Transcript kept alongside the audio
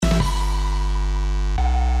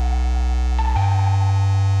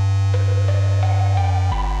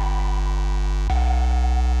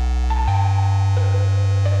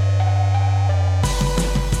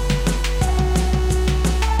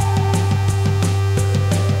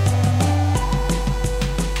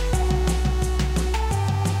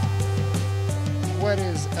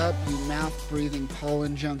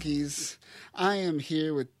Pollen Junkies. I am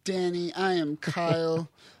here with Danny. I am Kyle.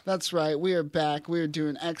 That's right. We are back. We are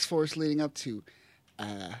doing X-Force leading up to,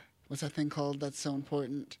 what's that thing called that's so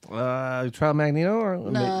important? Trial Magneto? Or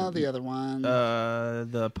No, the other one.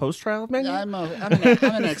 The post-trial of Magneto? I'm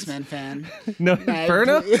an X-Men fan. No,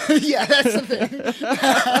 Inferno? Yeah, that's the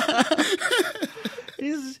thing.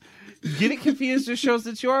 He's getting confused just shows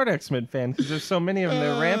that you are an X-Men fan because there's so many of them.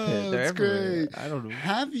 They're rampant. They're everywhere. Great. I don't know.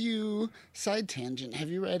 Have you, side tangent, have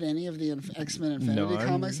you read any of the X-Men Infinity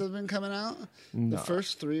comics that have been coming out? No. The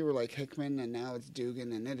first three were like Hickman, and now it's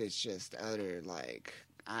Dugan, and it is just utter, like,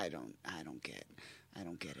 I don't get it.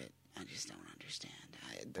 I just don't understand.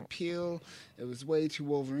 The Peel, it was way too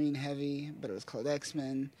Wolverine heavy, but it was called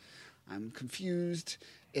X-Men. I'm confused,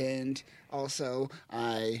 and also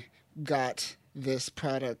I got this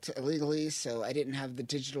product illegally, so I didn't have the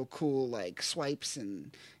digital cool like swipes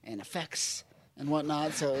and effects and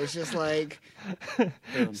whatnot. So it was just like,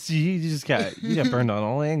 See, you got burned on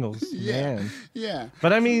all angles, yeah, man. yeah.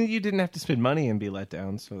 But I mean, you didn't have to spend money and be let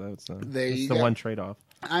down, so that's the one trade-off.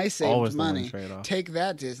 I saved Always money. The one trade-off. Take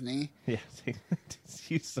that, Disney. Yeah,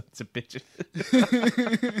 you sons of bitches.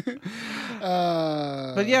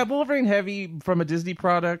 But yeah, Wolverine heavy from a Disney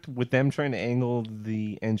product with them trying to angle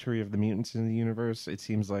the entry of the mutants in the universe. It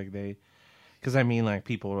seems like because I mean, like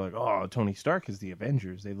people are like, oh, Tony Stark is the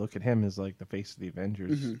Avengers. They look at him as like the face of the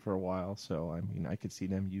Avengers for a while. So I mean, I could see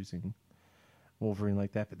them using Wolverine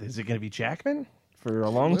like that. But is it going to be Jackman for a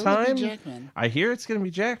long time? It be Jackman? I hear it's going to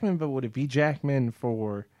be Jackman, but would it be Jackman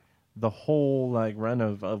for the whole like run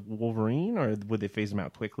of Wolverine, or would they phase him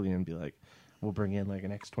out quickly and be like, we'll bring in like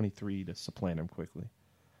an X-23 to supplant him quickly?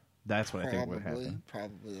 That's what I think would happen.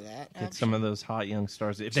 Probably that. Get some of those hot young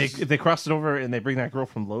stars. If they cross it over and they bring that girl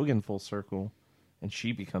from Logan full circle, and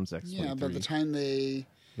she becomes X-23. Yeah, but the time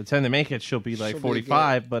they make it, she'll be like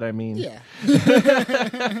 45. But I mean, yeah,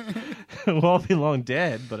 we'll all be long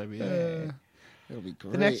dead. But I mean, it'll be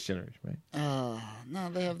great. The next generation, right?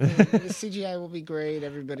 No, they have the CGI will be great.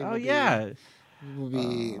 Everybody. Oh will yeah. Will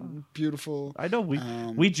be beautiful. I know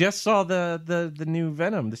we just saw the new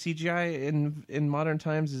Venom. The CGI in modern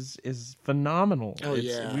times is phenomenal.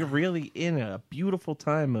 Yeah, we're really in a beautiful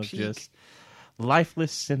time of just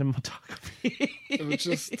lifeless cinematography. It was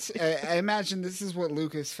just I imagine this is what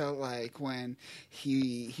Lucas felt like when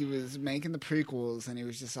he was making the prequels, and he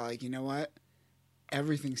was just like, you know what,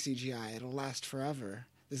 everything's CGI. It'll last forever.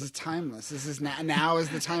 This is timeless. This is now is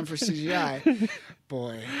the time for CGI.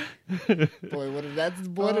 Boy,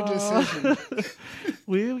 what a decision.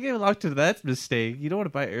 We get locked into that mistake. You don't want to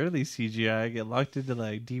buy early CGI. Get locked into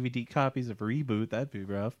like DVD copies of Reboot. That'd be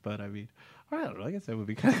rough. But I mean, I don't know. I guess that would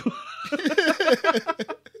be kind of cool.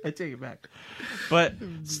 I take it back. But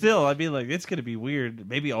still, I mean, like, it's going to be weird.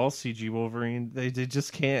 Maybe all CG Wolverine, they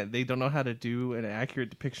just can't. They don't know how to do an accurate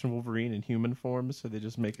depiction of Wolverine in human form, so they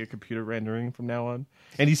just make a computer rendering from now on.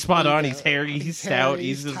 And he's spot on. He's hairy. He's stout.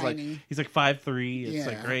 He's just tiny. like, he's like 5'3". It's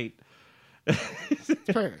like great. It's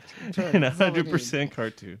perfect. And 100%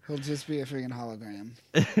 cartoon. He'll just be a freaking hologram.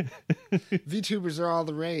 VTubers are all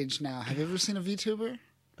the rage now. Have you ever seen a VTuber?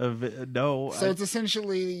 No. So it's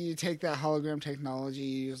essentially you take that hologram technology,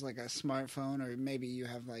 you use like a smartphone, or maybe you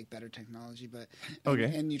have like better technology, but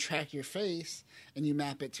and you track your face and you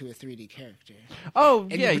map it to a 3D character. Oh,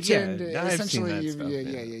 and yeah. Essentially,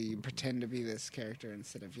 you pretend to be this character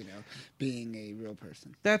instead of being a real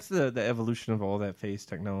person. That's the evolution of all that face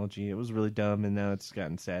technology. It was really dumb, and now it's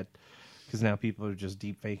gotten sad because now people are just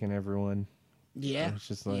deep faking everyone. Yeah, and it's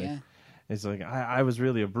just like. Yeah. It's like I was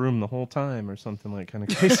really a broom the whole time, or something like kind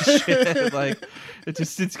of crazy shit. Like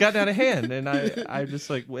it's gotten out of hand, and I'm just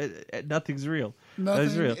like, nothing's real.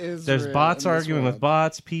 Nothing real. Is There's real bots arguing with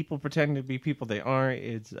bots, people pretending to be people they aren't.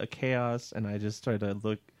 It's a chaos, and I just try to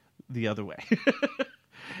look the other way.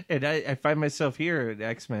 And I find myself here at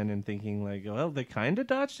X-Men and thinking like, well, they kind of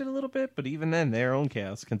dodged it a little bit, but even then, their own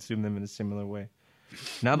chaos consumed them in a similar way.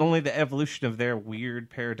 Not only the evolution of their weird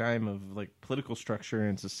paradigm of like political structure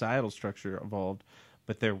and societal structure evolved,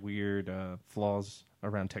 but their weird flaws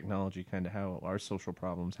around technology, kind of how our social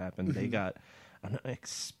problems happen. They got an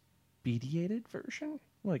expedited version,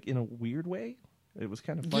 like in a weird way. It was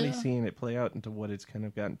kind of funny seeing it play out into what it's kind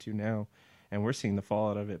of gotten to now, and we're seeing the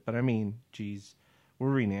fallout of it. But I mean, geez,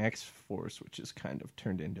 we're reading X-Force, which is kind of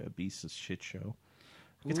turned into a beast's shit show.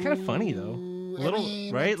 It's kind of funny though,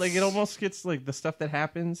 right? Like it almost gets like the stuff that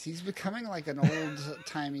happens. He's becoming like an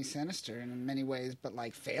old-timey Sinister in many ways, but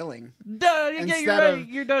like failing. You're right.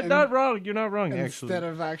 You're not wrong. You're not wrong. Instead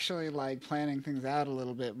of actually like planning things out a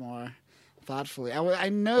little bit more thoughtfully. I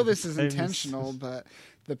know this is intentional, but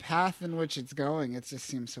the path in which it's going, it just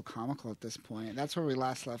seems so comical at this point. That's where we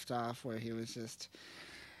last left off, where he was just...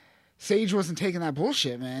 Sage wasn't taking that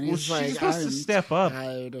bullshit, man. He's well, she's like, supposed I'm to step up.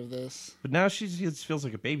 tired of this. But now she feels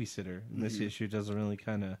like a babysitter. And this issue doesn't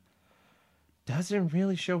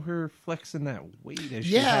really show her flexing that weight as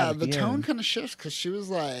she had at the tone end. kind of shifts because she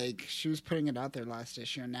was putting it out there last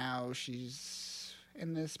issue, and now she's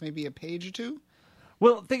in this maybe a page or two.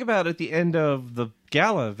 Well, think about it. At the end of the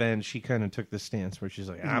gala event, she kind of took this stance where she's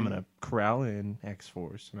like, I'm going to corral in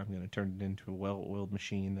X-Force, and I'm going to turn it into a well-oiled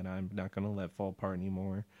machine that I'm not going to let fall apart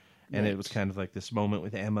anymore. And it was kind of like this moment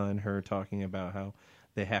with Emma and her talking about how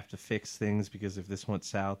they have to fix things because if this went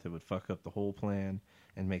south, it would fuck up the whole plan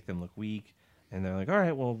and make them look weak. And they're like, all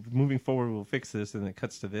right, well, moving forward, we'll fix this. And it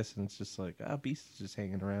cuts to this, and it's just like, Beast is just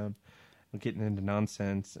hanging around, getting into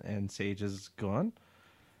nonsense, and Sage is gone.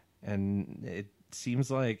 And it seems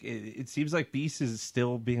like Beast is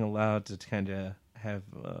still being allowed to kind of have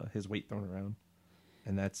his weight thrown around.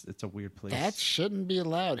 And it's a weird place. That shouldn't be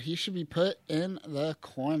allowed. He should be put in the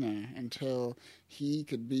corner until he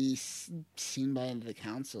could be seen by the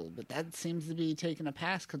council. But that seems to be taking a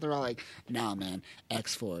pass because they're all like, nah, man,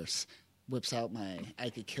 X-Force whips out my I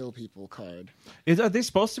could kill people card. Are they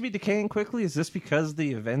supposed to be decaying quickly? Is this because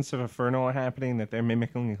the events of Inferno are happening that they're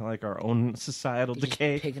mimicking like our own societal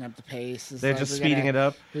decay? Just picking up the pace. They're just speeding it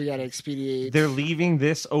up. We got to expedite. They're leaving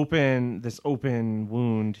this open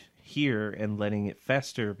wound here and letting it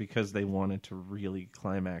fester because they wanted to really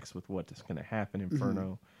climax with what is going to happen in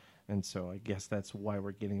Inferno. And so I guess that's why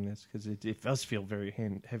we're getting this, because it does feel very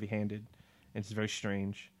heavy-handed. It's very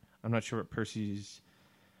strange. I'm not sure what Percy's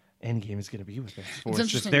endgame is going to be with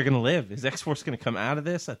X-Force. If they're going to live. Is X-Force going to come out of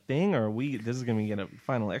this a thing, or this is going to be a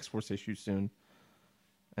final X-Force issue soon,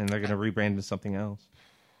 and they're going to rebrand to something else?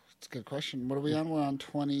 That's a good question. What are we on? We're on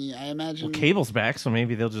 20. I imagine. Well, Cable's back, so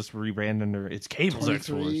maybe they'll just rebrand under it's Cable's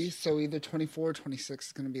X-Force. So either 24 or 26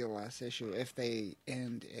 is going to be the last issue if they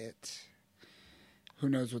end it. Who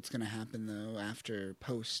knows what's going to happen, though, after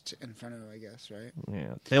post-Inferno, I guess, right?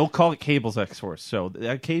 Yeah. They'll call it Cable's X-Force. So,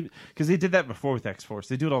 because they did that before with X-Force.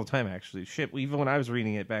 They do it all the time, actually. Shit, even when I was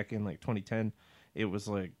reading it back in, 2010, it was,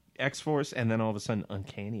 X-Force, and then all of a sudden,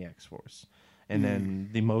 Uncanny X-Force. And then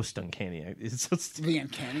the most uncanny. It's just, the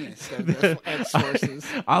uncanniest of X-Forces.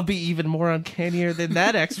 I'll be even more uncannier than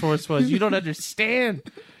that X-Force was. You don't understand.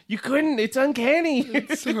 You couldn't. It's uncanny.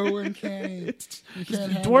 It's so uncanny. You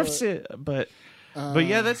can't handle dwarfs it. But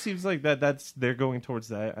yeah, that seems like they're going towards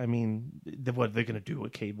that. I mean, what they're going to do a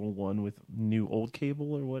Cable one with new old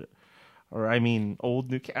Cable or what? Or I mean, old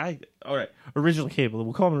new. All right, original Cable.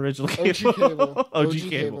 We'll call them original Cable. OG Cable. OG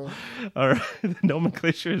Cable. All right, the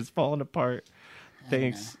nomenclature is falling apart.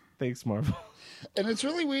 Thanks, Marvel. And it's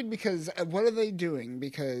really weird because what are they doing?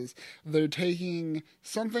 Because they're taking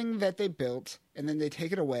something that they built and then they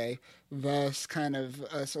take it away. Thus, kind of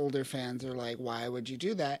us older fans are like, why would you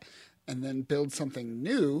do that? And then build something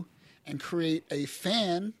new and create a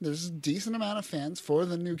fan. There's a decent amount of fans for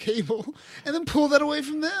the new Cable, and then pull that away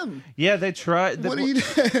from them. Yeah, they tried. What do you?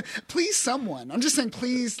 Please, someone. I'm just saying,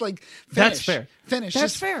 please, finish. That's fair. Finish.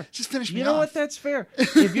 That's fair. Just finish me. You know off. what? That's fair.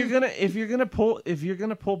 If you're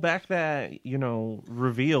gonna pull back that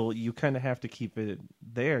reveal, you kind of have to keep it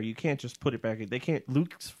there. You can't just put it back.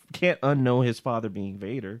 Luke can't unknow his father being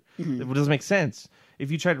Vader. It doesn't make sense. If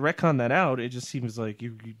you try to retcon that out, it just seems like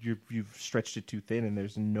you've stretched it too thin, and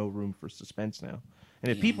there's no room for suspense now.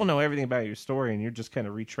 And if people know everything about your story, and you're just kind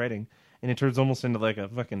of retreading, and it turns almost into like a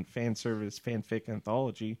fucking fan service, fanfic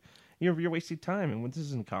anthology, you're wasting time. And when this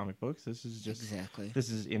isn't comic books, this is just this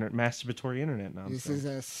is masturbatory internet nonsense. This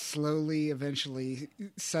is slowly, eventually,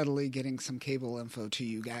 subtly getting some Cable info to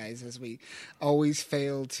you guys as we always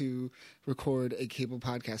fail to record a Cable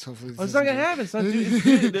podcast. Hopefully, it's not gonna happen. It's not.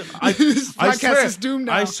 This podcast is doomed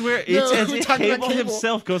now. I swear, it's as if Cable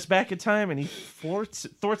himself goes back in time and he thwarts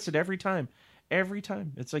it every time. Every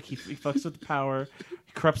time, it's like he fucks with the power,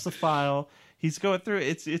 he corrupts the file. He's going through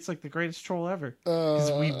it. It's like the greatest troll ever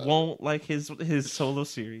because we won't like his solo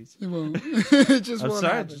series. It won't. It just won't.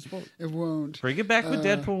 Sorry, just won't. It won't. Bring it back with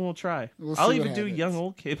Deadpool. And we'll try. I'll even do young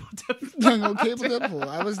old Cable Deadpool. Young old Cable Deadpool.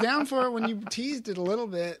 I was down for it when you teased it a little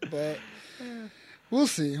bit, but we'll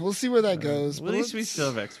see. We'll see where that goes. Well, at least we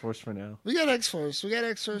still have X-Force for now. We got X-Force. We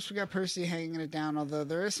got Percy hanging it down, although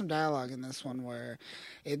there is some dialogue in this one where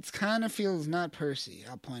it kind of feels not Percy.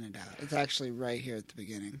 I'll point it out. It's actually right here at the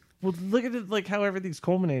beginning. Well, look at it, like how everything's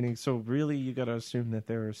culminating. So really, you got to assume that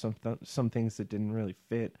there are some things that didn't really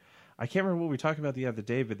fit. I can't remember what we were talking about the other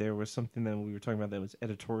day, but there was something that we were talking about that was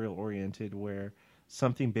editorial oriented, where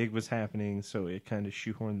something big was happening, so it kind of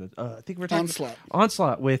shoehorned the. I think we're talking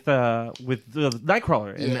Onslaught with the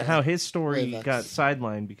Nightcrawler and how his story Ravex. got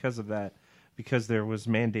sidelined because of that, because there was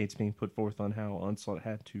mandates being put forth on how Onslaught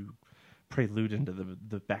had to prelude into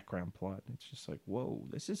the background plot. It's just like, whoa,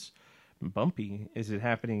 this is bumpy. Is it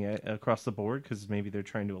happening across the board? Because maybe they're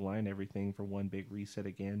trying to align everything for one big reset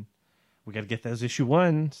again. We got to get those issue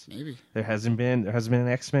ones. Maybe There hasn't been an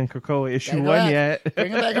X-Men Krakoa issue Gotta go one back. yet.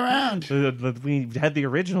 Bring it back around. We had the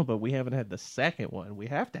original, but we haven't had the second one. We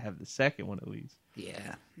have to have the second one at least.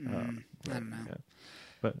 Yeah. But, I don't know. yeah.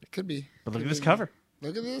 But It could be. look at Could this be. cover.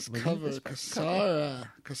 Look at this Look at cover. this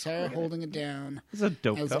Kasara holding it down. It's a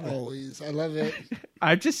dope As cover. always. I love it.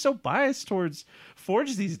 I'm just so biased towards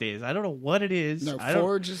Forge these days. I don't know what it is. No, I don't-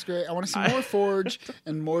 Forge is great. I want to see more Forge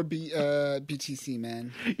and more BTC,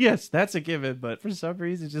 man. Yes, that's a given. But for some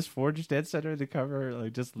reason, just Forge dead center of the cover,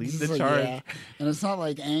 like just lead This the is like, charge. yeah. And it's not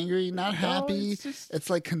like angry, not happy. it's just- It's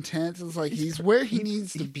like content. It's like he's where he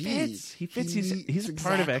needs to be. fits. He fits. He's needs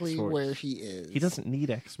part of exactly X-Force. where he is. He doesn't need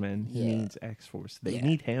X-Men. He Yeah. needs X-Force. They Yeah.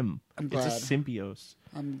 need him. I'm It's glad. a symbiosis.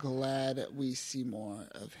 I'm glad we see more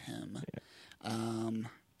of him.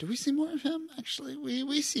 Do we see more of him? Actually,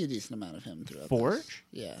 we see a decent amount of him throughout. Forge?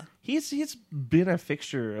 This. Yeah. He's been a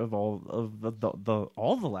fixture of all of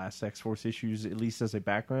all the last X-Force issues, at least as a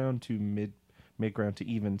background to mid ground to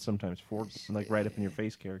even sometimes Forge, like right up in your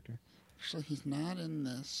face character. Actually, he's not in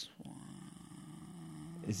this one.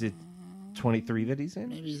 Is it 23 that he's in?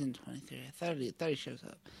 Maybe he's in 23. I thought he shows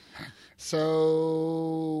up.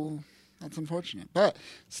 So that's unfortunate, but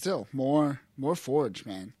still, more Forge,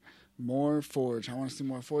 man. More Forge. I want to see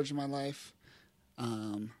more Forge in my life.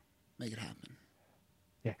 Make it happen.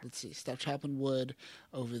 Yeah. Let's see. Stop chopping wood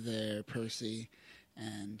over there, Percy,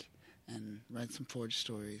 and write some Forge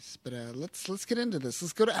stories. But let's get into this.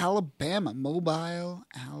 Let's go to Alabama, Mobile,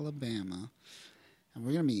 Alabama, and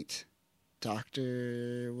we're gonna meet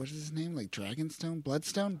Dr. What is his name? Like Dragonstone?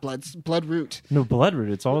 Bloodstone? Bloodroot. No, Bloodroot.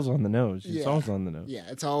 It's always on the nose. It's Yeah. always on the nose. Yeah,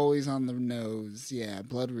 it's always on the nose. Yeah,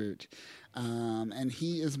 Bloodroot. And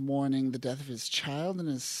he is mourning the death of his child and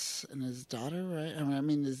his daughter, right? I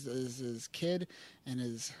mean his kid and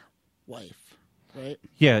his wife, right?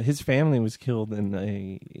 Yeah, his family was killed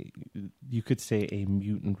in you could say a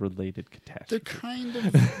mutant-related catastrophe. They're kind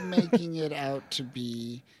of making it out to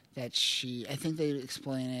be that I think they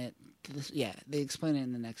explain it. They explain it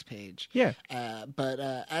in the next page. Yeah. But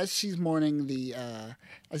as he's mourning,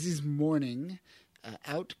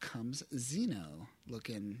 out comes Xeno,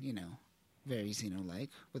 looking, very Xeno-like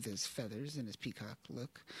with his feathers and his peacock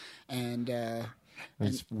look, and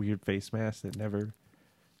His weird face mask that never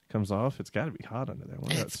comes off. It's got to be hot under there.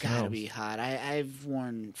 Wonder how it it's got to smells. be hot. I've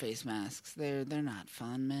worn face masks. They're not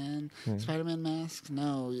fun, man. Spider-Man masks,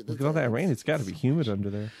 no. Look at all that rain. It's got to be humid under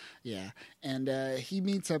there. Yeah, and he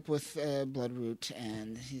meets up with Bloodroot,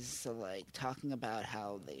 and he's like talking about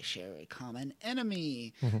how they share a common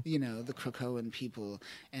enemy, the Krakoan people.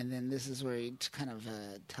 And then this is where he kind of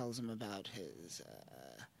tells him about his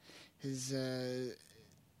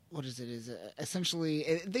what is it?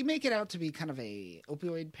 Essentially they make it out to be kind of a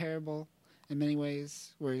opioid parable in many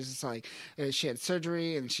ways, where it's just like she had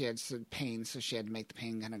surgery and she had some pain, so she had to make the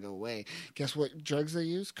pain kind of go away. Guess what drugs they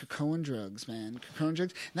use? Krakoan drugs, man. Krakoan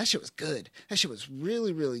drugs. And that shit was good. That shit was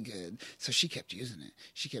really, really good. So she kept using it.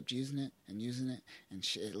 She kept using it, and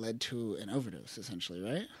it led to an overdose, essentially,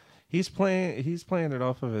 right? He's playing it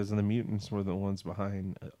off of as the mutants were the ones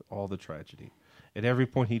behind all the tragedy. At every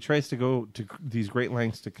point, he tries to go to these great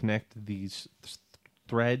lengths to connect these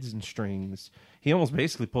threads and strings. He almost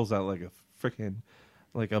basically pulls out like a freaking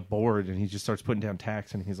like a board, and he just starts putting down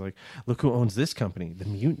tacks, and he's like, look who owns this company, the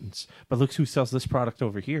mutants, but look who sells this product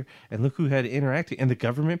over here, and look who had interacting, and the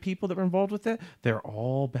government people that were involved with that, they're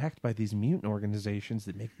all backed by these mutant organizations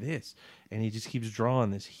that make this. And he just keeps drawing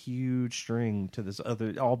this huge string to this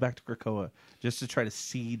other, all back to Krakoa, just to try to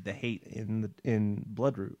seed the hate in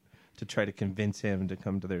Bloodroot, to try to convince him to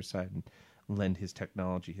come to their side and lend his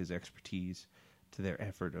technology, his expertise to their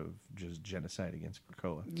effort of just genocide against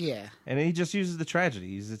Krakoa. Yeah. And he just uses the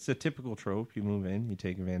tragedies. It's a typical trope. You move in, you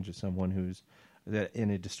take advantage of someone who's in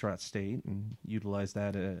a distraught state and utilize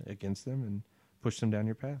that against them and push them down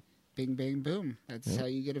your path. Bing, bang, boom. That's how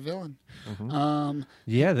you get a villain.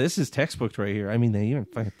 Yeah, this is textbook right here. I mean, they even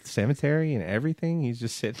find the cemetery and everything. He's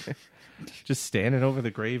just sitting there, just standing over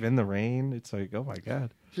the grave in the rain. It's like, oh my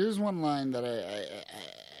God. Here's one line that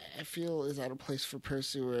I feel is out of place for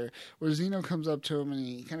Percy, where Xeno comes up to him and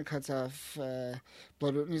he kind of cuts off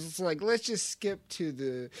Bloodroot, and he's just like, let's just skip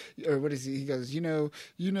to what is he? He goes, you know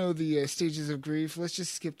the stages of grief. Let's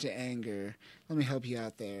just skip to anger. Let me help you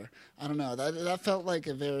out there. I don't know. That felt like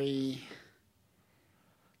a very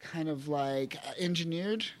kind of like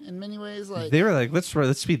engineered in many ways. Like they were like, let's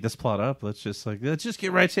speed this plot up. Let's just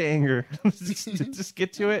get right to anger. just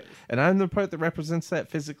get to it. And I'm the part that represents that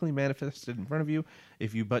physically manifested in front of you.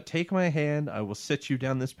 If you but take my hand, I will set you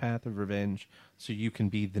down this path of revenge, so you can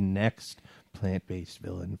be the next plant-based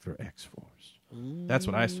villain for X-Force. That's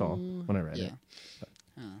what I saw when I read it.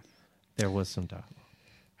 There was some dialogue.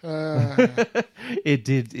 It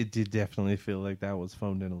did definitely feel like that was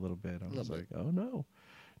phoned in a little bit. I was like, oh no,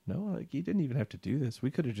 like you didn't even have to do this. We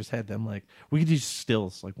could have just had them like we could use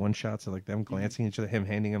stills, like one shots of like them glancing at each other, him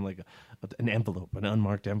handing him like an envelope, an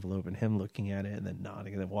unmarked envelope, and him looking at it and then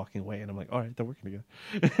nodding and then walking away. And I'm like, all right, they're working together.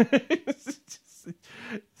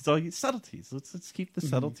 It's all subtleties. Let's keep the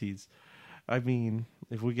subtleties. I mean,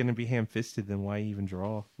 if we're gonna be ham-fisted, then why even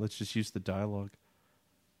draw? Let's just use the dialogue.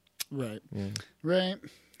 Right. Yeah. Right.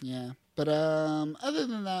 Yeah. But other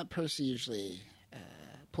than that, Percy usually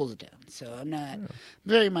pulls it down. So I'm not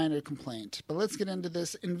very minor complaint. But let's get into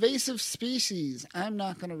this invasive species. I'm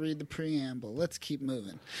not going to read the preamble. Let's keep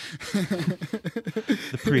moving.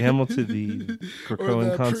 The preamble to the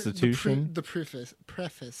Krakoan Constitution. The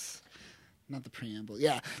preface. Not the preamble.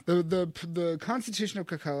 Yeah. The Constitution of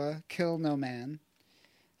Krakoa, kill no man.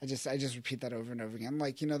 I just repeat that over and over again.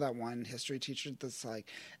 Like, you know that one history teacher that's like,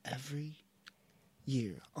 every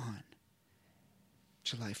year on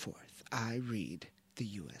July 4th, I read the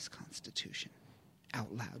U.S. Constitution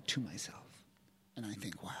out loud to myself. And I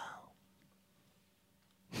think, wow.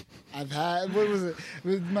 I've had, what was it?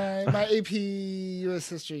 With my AP U.S.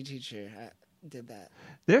 history teacher, I did that.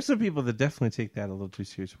 There's some people that definitely take that a little too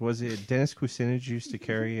serious. Was it Dennis Kucinich used to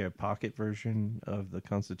carry a pocket version of the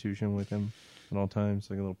Constitution with him at all times,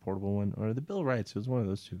 like a little portable one? Or the Bill of Rights? It was one of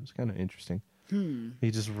those two. It was kind of interesting.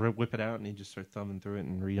 He'd just whip it out and he'd just start thumbing through it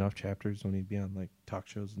and read off chapters when he'd be on like talk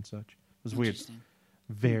shows and such. It was weird.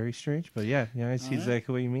 Very strange, but yeah, I see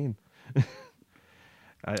exactly what you mean.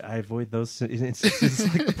 I avoid those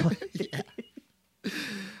instances like the plague.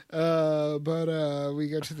 But we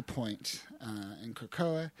go to the point in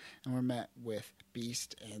Krakoa, and we're met with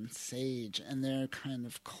Beast and Sage, and they're kind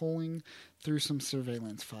of culling through some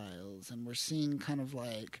surveillance files, and we're seeing kind of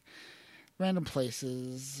like random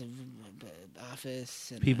places,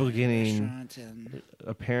 office, and people getting restaurant and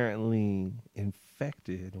apparently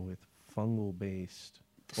infected with fungal-based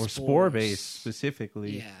or spore-based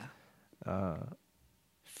specifically. Yeah.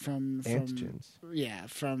 From antigens.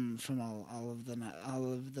 From all of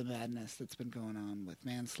the madness that's been going on with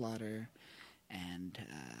manslaughter and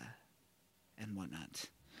whatnot.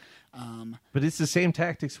 But it's the same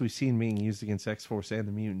tactics we've seen being used against X-Force and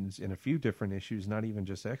the mutants in a few different issues, not even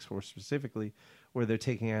just X-Force specifically, where they're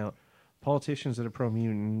taking out politicians that are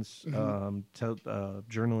pro-mutants,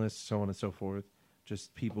 journalists, so on and so forth,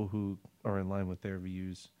 just people who are in line with their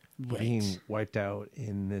views being wiped out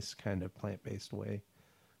in this kind of plant-based way.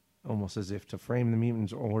 Almost as if to frame the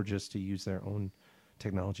mutants or just to use their own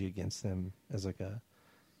technology against them as like a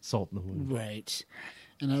salt in the wound. Right.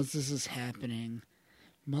 And as this is happening,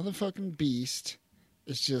 motherfucking Beast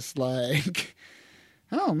is just like,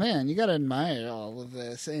 oh man, you gotta admire all of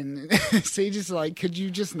this. And Sage is like, could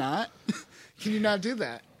you just not? Can you not do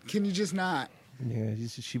that? Can you just not? Yeah,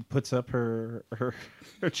 she puts up her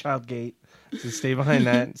child gate to stay behind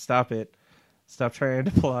that. Stop it. Stop trying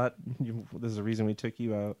to plot. There's a reason we took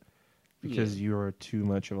you out. Because you are too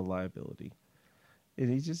much of a liability.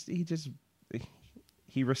 And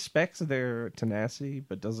he respects their tenacity,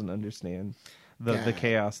 but doesn't understand the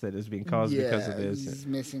chaos that is being caused because of this. He's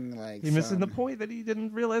missing missing the point that he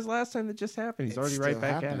didn't realize last time that just happened. He's already right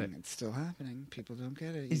back at it. It's still happening. People don't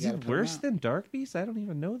get it. Is it worse than Dark Beast? I don't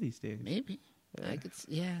even know these days. Maybe. I could.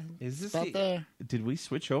 Is this about there? Did we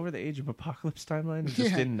switch over the Age of Apocalypse timeline and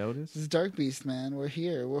just didn't notice? This is Dark Beast, man. We're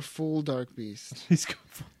here. We're full Dark Beast. He's going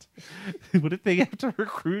full. What if they have to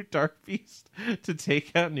recruit Dark Beast to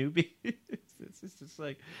take out New Beast? It's just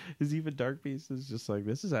like, is even Dark Beast is just like,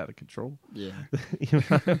 this is out of control. Yeah,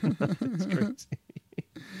 it's crazy.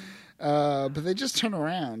 But they just turn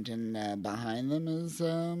around and behind them is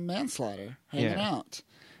Manslaughter hanging out.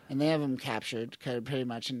 And they have him captured, pretty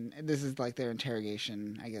much, and this is like their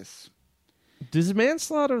interrogation, I guess. Does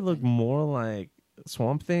Manslaughter look more like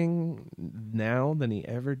Swamp Thing now than he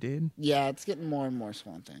ever did? Yeah, it's getting more and more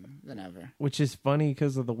Swamp Thing than ever. Which is funny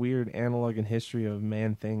because of the weird analog in history of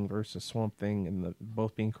Man-Thing versus Swamp Thing, and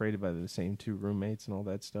both being created by the same two roommates and all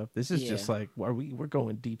that stuff. This is just like, we're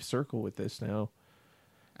going deep circle with this now.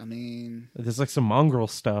 I mean, there's like some mongrel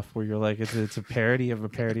stuff where you're like, it's a parody of a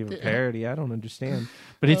parody of a parody. I don't understand,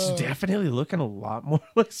 but it's definitely looking a lot more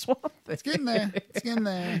like Swamp Thing. It's getting there. It's getting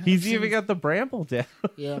there. He's even got the bramble down.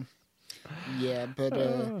 Yeah. Yeah, but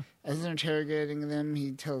as they're interrogating them,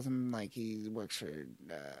 he tells them like he works for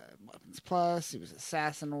Weapons Plus. He was an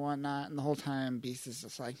assassin and whatnot. And the whole time, Beast is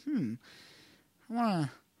just like, I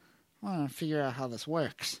wanna figure out how this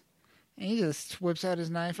works. And he just whips out his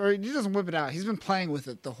knife, or he doesn't whip it out. He's been playing with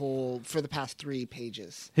it for the past 3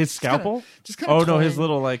 pages. His scalpel? Just kind of no, his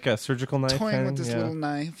little like surgical knife. Toying with this little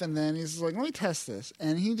knife, and then he's like, "Let me test this,"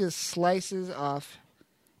 and he just slices off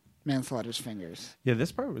Manslaughter's fingers. Yeah,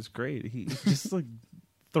 this part was great. He just like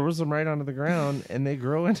throws them right onto the ground, and they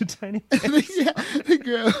grow into tiny. Yeah, they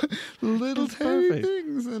grow little tiny perfect.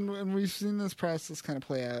 things, and we've seen this process kind of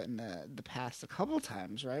play out in the past a couple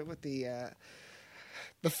times, right? With the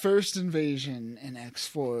first invasion in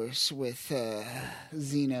X-Force with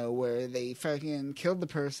Xeno, where they fucking killed the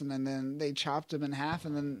person and then they chopped him in half,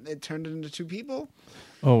 and then it turned it into 2 people.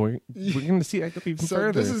 Oh, we're going to see that go even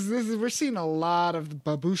further. This is we're seeing a lot of the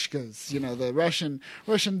babushkas, the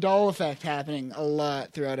Russian doll effect happening a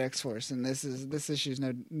lot throughout X-Force, and this issue is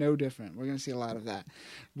no different. We're going to see a lot of that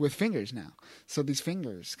with fingers now. So these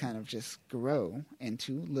fingers kind of just grow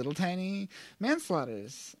into little tiny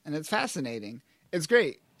manslaughters, and it's fascinating. It's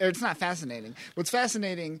great. Or it's not fascinating. What's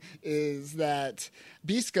fascinating is that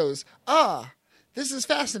Beast goes, this is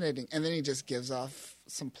fascinating. And then he just gives off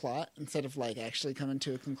some plot instead of like actually coming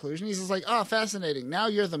to a conclusion. He's just like, fascinating. Now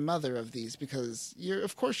you're the mother of these because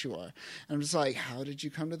of course you are. And I'm just like, how did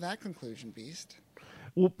you come to that conclusion, Beast?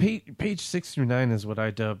 Well, page 6 through 9 is what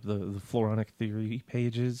I dub the Floronic theory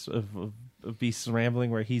pages of Beast's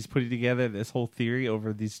rambling, where he's putting together this whole theory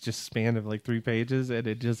over these just span of like 3 pages, and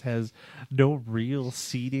it just has no real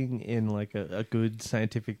seeding in like a good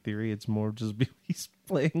scientific theory. It's more just he's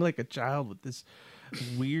playing like a child with this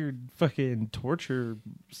weird fucking torture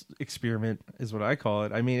experiment, is what I call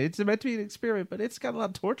it. I mean, it's meant to be an experiment, but it's got a lot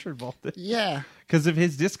of torture involved in it. Yeah. Because of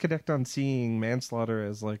his disconnect on seeing manslaughter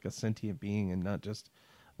as like a sentient being and not just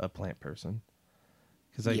a plant person.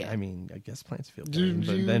 Because I mean, I guess plants feel pain,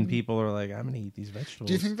 but then people are like, I'm going to eat these vegetables.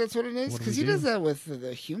 Do you think that's what it is? Because he do? does that with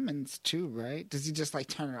the humans too, right? Does he just like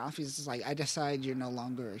turn it off? He's just like, I decide you're no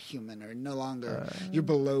longer a human, or no longer, you're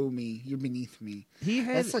below me, you're beneath me.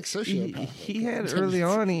 That's like sociopathic. He had early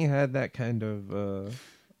on, he had that kind of,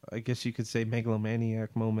 I guess you could say,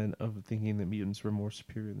 megalomaniac moment of thinking that mutants were more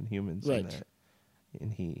superior than humans. Right.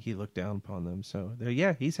 And he looked down upon them. So,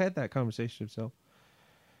 he's had that conversation himself.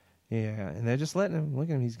 Yeah, and they're just letting him. Look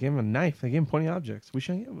at him. He's giving him a knife. They give him pointy objects. We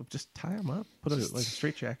shouldn't just tie him up. Put a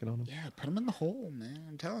straitjacket on him. Yeah, put him in the hole, man.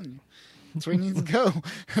 I'm telling you. That's where he needs to go.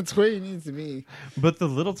 That's where he needs to be. But the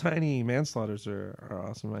little tiny manslaughters are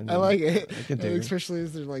awesome. I like it. I especially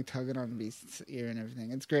as they're like tugging on Beast's ear and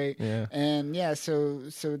everything. It's great. Yeah. And so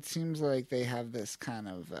it seems like they have this kind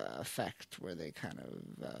of effect where they kind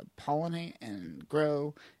of pollinate and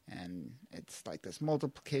grow, and it's like this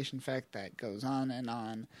multiplication effect that goes on and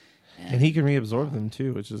on. And he can reabsorb them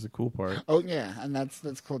too, which is the cool part. Oh yeah, and that's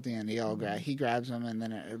cool at the end. He grabs them and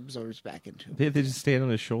then it absorbs back into him. They just stand on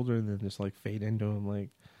his shoulder and then just like fade into him,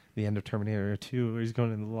 like the end of Terminator 2, where he's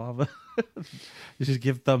going in the lava. You just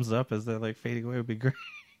give thumbs up as they're like fading away. Would be great.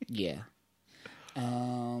 Yeah.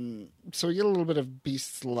 So we get a little bit of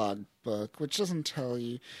Beast's logbook, which doesn't tell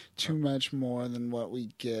you too much more than what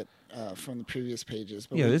we get from the previous pages.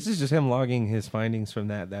 But this is just him logging his findings from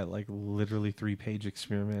that like literally 3-page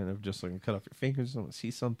experiment of just like cut off your fingers, I want to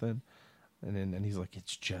see something. And then he's like,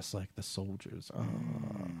 it's just like the soldiers.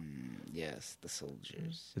 Yes, the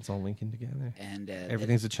soldiers. It's all linking together. And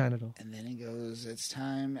everything's a China doll. And then he goes, it's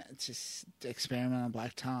time to experiment on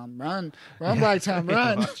Black Tom. Run, Black Tom,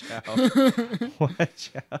 run.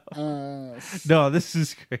 Watch out. No, this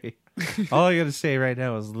is great. All I got to say right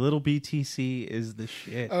now is little BTC is the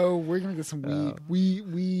shit. Oh, we're going to get some wee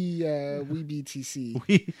BTC.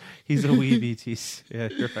 He's a wee BTC. Yeah,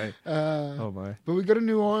 you're right. Oh, my. But we go to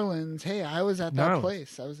New Orleans. Hey, I was at that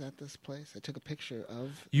place. I was at this place. I took a picture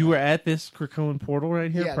of... You were at this Krakoan portal right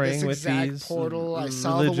here praying with these... portal. I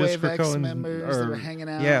saw the Way of X members that were hanging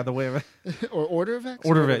out. Yeah, the Way of... or Order of X?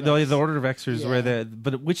 Order of X. The Order of Xers were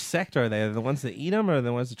but which sect are they? Are they the ones that eat them, or are they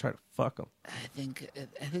the ones that try to fuck them? I think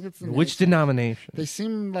it's the which denomination? They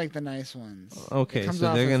seem like the nice ones. Okay,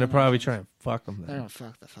 so they're gonna probably try and fuck them. They're gonna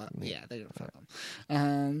fuck the fuck. Yeah, they're gonna fuck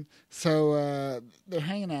them. So they're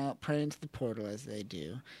hanging out, praying to the portal as they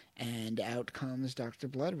do, and out comes Dr.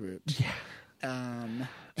 Bloodroot. Yeah.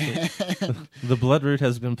 The Bloodroot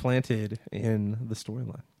has been planted in the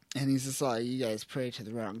storyline. And he's just like, you guys pray to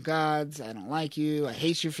the wrong gods. I don't like you. I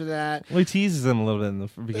hate you for that. Well, he teases them a little bit in the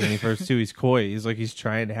beginning first, too. He's coy. He's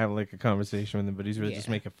trying to have like a conversation with them, but he's really just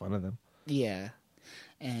making fun of them. Yeah.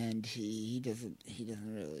 and he doesn't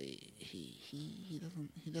really he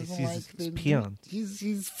doesn't He's like the peon.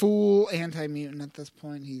 He's full anti-mutant at this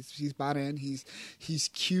point. He's bought in. He's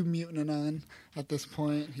Q mutanon at this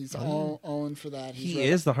point. He's all in for that. He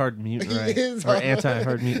is the hard mutant, right? He is or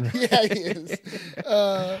anti-hard mutant. Yeah, he is.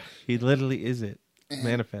 He literally is it.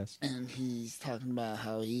 Manifest. And he's talking about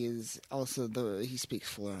how he is also he speaks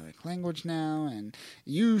Floronic language now, and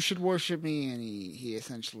you should worship me, and he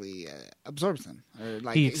essentially absorbs them, or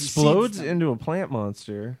like he explodes them. into a plant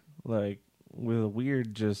monster, like with a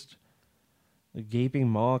weird just a gaping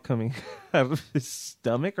maw coming out of his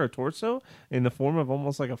stomach or torso in the form of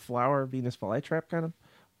almost like a flower Venus flytrap kind of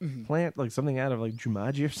plant, like something out of like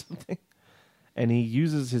Jumanji or something. And he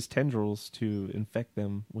uses his tendrils to infect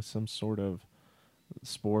them with some sort of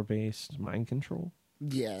spore-based mind control.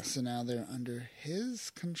 Yeah, so now they're under his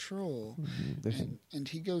control, and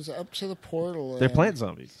he goes up to the portal. They're plant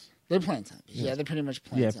zombies. They're plant zombies. Yeah, they're pretty much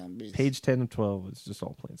plant zombies. Page 10 of 12 is just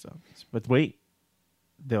all plant zombies. But wait,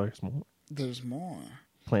 there's more. There's more.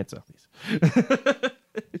 Plant zombies.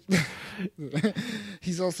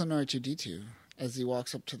 He's also an R2-D2 as he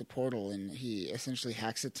walks up to the portal, and he essentially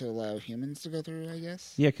hacks it to allow humans to go through, I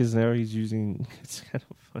guess. Yeah, because now he's using... It's kind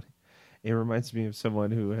of funny. It reminds me of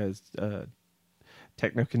someone who has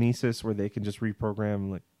technokinesis, where they can just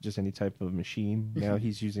reprogram like just any type of machine. Now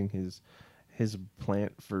he's using his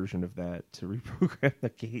plant version of that to reprogram the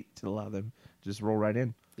gate to allow them to just roll right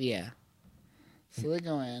in. Yeah. So they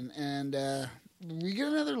go in, and we get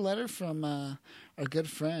another letter from our good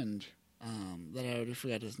friend that I already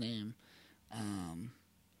forgot his name.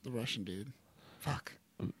 The Russian dude. Fuck.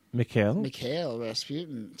 Mikhail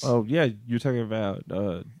Rasputin. Oh, yeah, you're talking about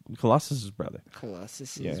Colossus's brother.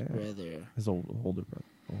 Colossus's brother. His older brother.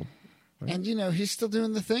 Right? And, he's still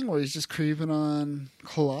doing the thing where he's just creeping on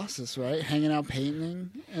Colossus, right? Hanging out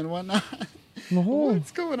painting and whatnot.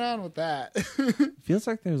 What's going on with that? Feels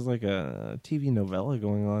like there's like a TV novella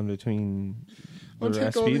going on between the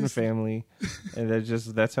Rasputin family, and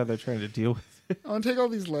that's how they're trying to deal with it. I want to take all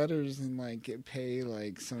these letters and pay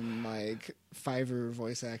some Fiverr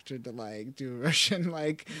voice actor to do a Russian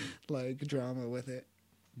like drama with it.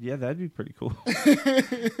 Yeah, that'd be pretty cool.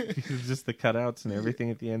 Just the cutouts and everything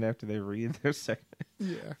at the end after they read their segment.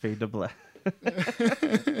 Yeah. Fade to black.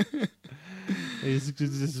 He's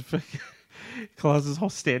just Claus whole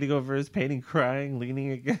standing over his painting, crying,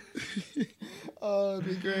 leaning against. Oh, it'd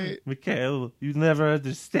be great. Mikhail, you never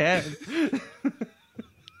understand.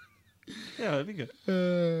 Yeah, that'd be good.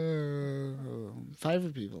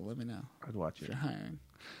 Fiverr people, let me know. I'd watch it. If you're hiring.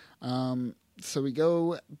 So we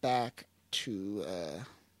go back to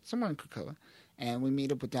somewhere in Krakoa, and we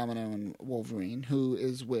meet up with Domino and Wolverine, who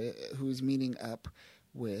is meeting up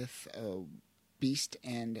with Beast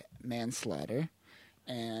and Manslaughter,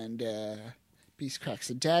 and Beast cracks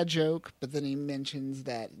a dad joke, but then he mentions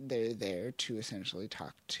that they're there to essentially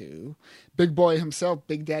talk to Big Boy himself,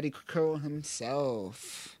 Big Daddy Krakoa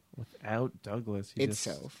himself. Without Douglas,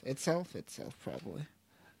 Itself, probably.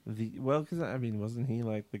 Because wasn't he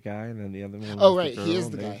like the guy, and then the other one? Oh, right, he is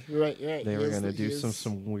the guy. You're right. They were going to do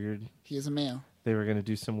some weird. He is a male. They were going to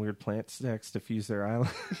do some weird plant stacks to fuse their island.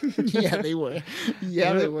 Yeah, they were.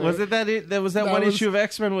 Yeah, they were. Was it that? There was that one issue of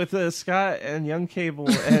X-Men with Scott and Young Cable,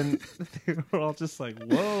 and they were all just like,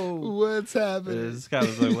 "Whoa, what's happening?" And Scott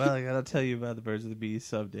was like, "Well, I got to tell you about the Birds of the Beast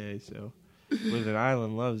someday." So, when an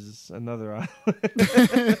island loves another island,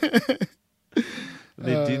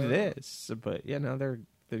 they do this. But yeah, now they're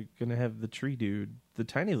gonna have the tree dude, the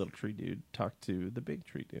tiny little tree dude, talk to the big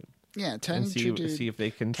tree dude. Yeah, tiny tree dude. See if they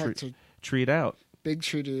can tree it out. Big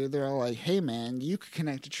tree dude. They're all like, "Hey man, you could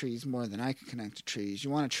connect to trees more than I could connect to trees.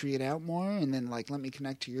 You want to tree it out more, and then let me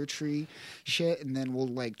connect to your tree shit, and then we'll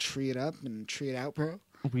tree it up and tree it out, bro."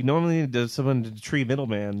 We normally need someone to tree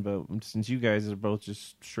middleman, but since you guys are both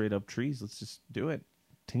just straight up trees, let's just do it.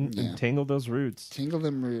 Tangle those roots. Tingle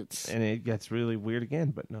them roots. And it gets really weird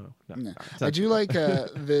again, but no. I do like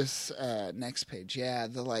this next page. Yeah,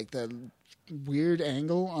 the weird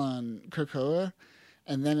angle on Krakoa,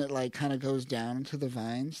 and then it kind of goes down into the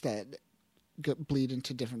vines that bleed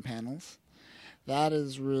into different panels. That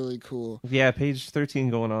is really cool. Yeah, page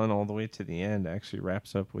 13 going on all the way to the end actually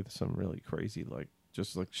wraps up with some really crazy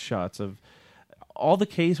shots of all the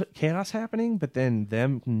chaos happening, but then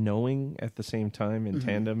them knowing at the same time in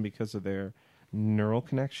tandem because of their neural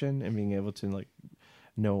connection and being able to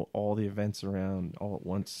know all the events around all at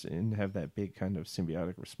once and have that big kind of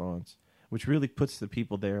symbiotic response, which really puts the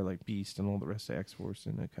people there like Beast and all the rest of X-Force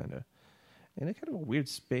in a kind of a weird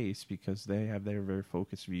space because they have their very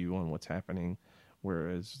focused view on what's happening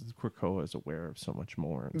Whereas Krakoa is aware of so much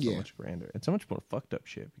more and so Yeah. much grander and so much more fucked up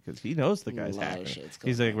shit because he knows the guy's lot of hacking. shit's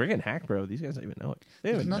He's going like, we're getting hacked, bro. These guys don't even know it. They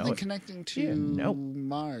don't There's even know nothing it. connecting to Yeah, nope.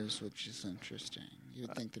 Mars, which is interesting. You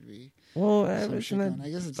would think there'd be. Well, some isn't shit that going.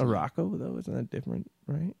 I guess it's Araco, though? Isn't that different,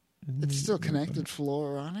 right? It's still connected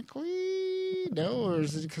fluoronically? No, or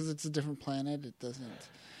is it because it's a different planet? It doesn't.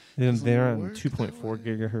 doesn't They're on work 2.4 that way.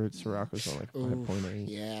 gigahertz. Araco's on like Oof, 5.8.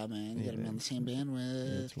 yeah, man, you got to be Yeah. on the same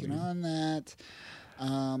bandwidth. It's Get weird. on that.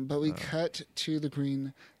 But we cut to the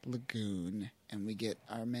Green Lagoon, and we get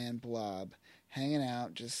our man Blob hanging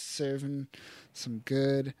out, just serving some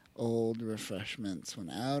good old refreshments. When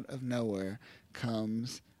out of nowhere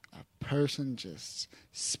comes a person just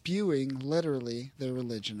spewing literally their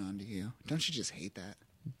religion onto you. Don't you just hate that?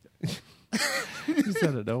 Just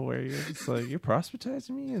out of nowhere, you're just like, you're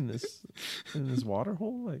proselytizing me in this water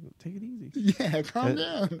hole. Like, take it easy. Yeah, calm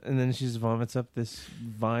down. And then she just vomits up this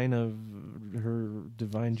vine of her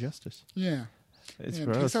divine justice. Yeah. It's Yeah,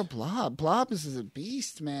 gross. takes out Blob. Blob is a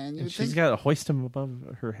beast, man. You And would she's think, got to hoist him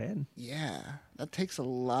above her head. yeah, that takes a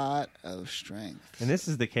lot of strength. And this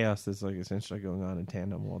is the chaos that's like essentially going on in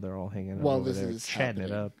tandem while they're all hanging out While over this there, is chatting it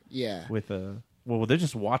happening. up Yeah. with well, they're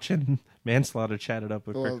just watching Manslaughter chat it up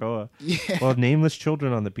with Well, Krakoa. Yeah. While nameless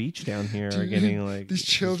children on the beach down here are Dude, getting like these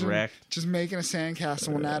children wrecked. just making a sandcastle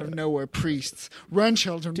when out of nowhere priests run,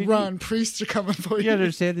 children, Dude, run! Priests are coming for You you.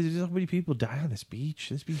 understand that there's so many people die on this beach.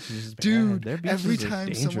 This beach is bad. Dude, Their beaches every are time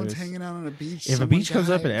dangerous. someone's hanging out on a beach, If a someone beach comes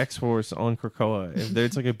up in dies. X-Force on Krakoa, if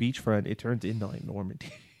there's like a beachfront, it turns into like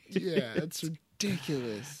Normandy. Yeah, it's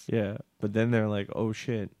ridiculous. Yeah, but then they're like, "Oh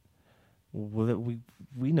shit, well,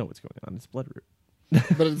 we know what's going on. It's Bloodroot."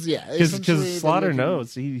 But it's Because essentially they're Slaughter looking-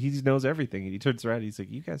 knows he knows everything, and he turns around. And he's like,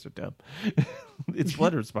 "You guys are dumb. It's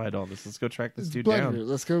Bloodroot's behind all this. Let's go track this It's dude Bloodroot. down."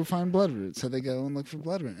 Let's go find Bloodroot. So they go and look for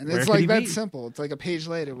Bloodroot, and Where it's could he like that be? simple. It's like a page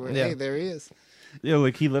later where Yeah. hey, there he is. Yeah,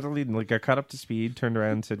 like he literally like got caught up to speed, turned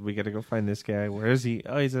around, and said, "We got to go find this guy. Where is he?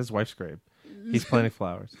 Oh, he's at his wife's grave. He's planting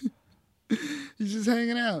flowers." He's just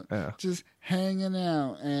hanging out, Yeah. just hanging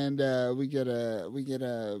out, and we get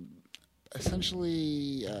a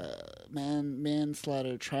essentially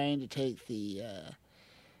manslaughter trying to take the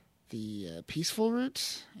peaceful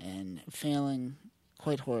route and failing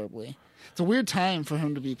quite horribly. It's a weird time for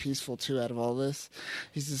him to be peaceful too. Out of all this,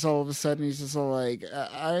 he's just all of a sudden he's just all like,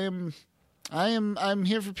 I'm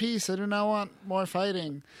here for peace. I do not want more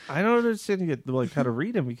fighting. I don't understand like how to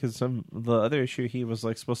read him because the other issue he was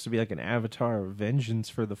like supposed to be like an avatar of vengeance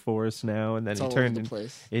for the forest now, and then It's he all turned over the in,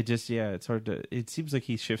 place. it just it's hard to. It seems like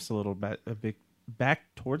he shifts a bit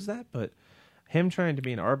back towards that, but him trying to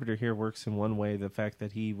be an arbiter here works in one way. The fact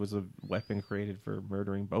that he was a weapon created for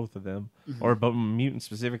murdering both of them, or both mutants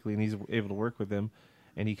specifically, and he's able to work with them.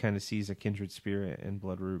 And he kind of sees a kindred spirit in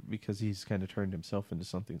Bloodroot because he's kind of turned himself into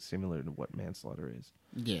something similar to what Manslaughter is.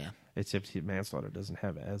 Yeah. Except Manslaughter doesn't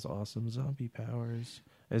have as awesome zombie powers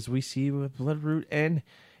as we see with Bloodroot and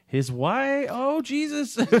his wife. Oh,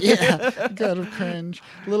 Jesus. Yeah, God of cringe.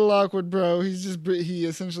 Little awkward, bro. He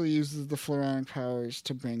essentially uses the Floronic powers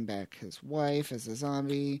to bring back his wife as a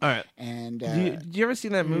zombie. All right. And Do you ever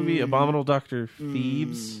seen that movie, Abominable Dr.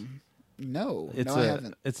 Thebes? no, It's I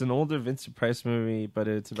haven't. It's an older Vincent Price movie, but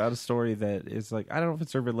it's about a story that is like, I don't know if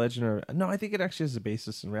it's urban legend or no, I think it actually has a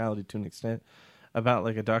basis in reality to an extent, about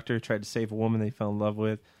like a doctor who tried to save a woman they fell in love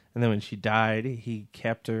with, and then when she died, he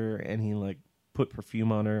kept her and he like put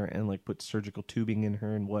perfume on her and like put surgical tubing in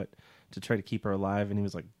her and to try to keep her alive, and he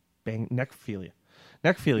was like necrophilia.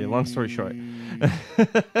 Long story short.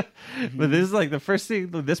 But this is like the first thing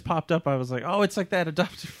this popped up. I was like, oh, it's like that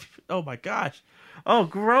adopted. Oh my gosh. Oh,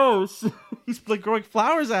 gross. He's like growing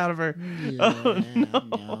flowers out of her. Yeah,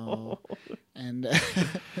 no. And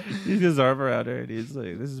He's his arm around her and he's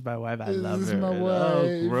like, this is my wife. I love this her. is my And, wife.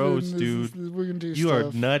 oh, gross, and dude. we're gonna do You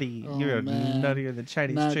stuff. are nutty. Oh, You are man. nuttier than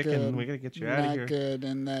Chinese Not chicken. good. We're going to get you out Not of here. good.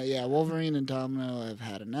 And yeah, Wolverine and Domino have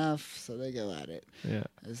had enough, so they go at it Yeah.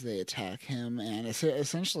 as they attack him. And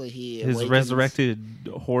essentially, he His awakens- resurrected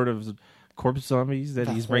horde of corpse zombies that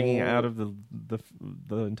The he's bringing whole- out of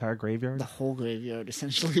the entire graveyard. The whole graveyard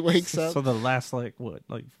essentially wakes up. So the last like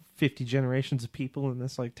 50 generations of people in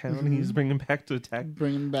this like town Mm-hmm. he's bringing back to attack.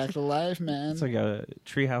 Bring him back to life, man. It's like a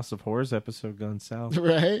Treehouse of Horrors episode gone south.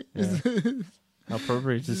 Right? Yeah. How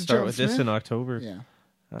appropriate to This is start John with this Smith? in October. Yeah.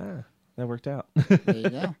 Ah, that worked out. There you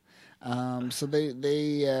go. So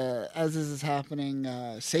they as this is happening,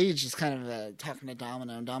 Sage is kind of talking to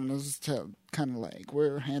Domino, and Domino's kind of like,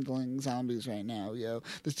 we're handling zombies right now, yo.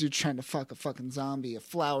 This dude's trying to fuck a fucking zombie, a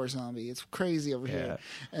flower zombie. It's crazy over here.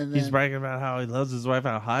 And then, he's bragging about how he loves his wife,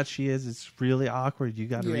 how hot she is. It's really awkward. You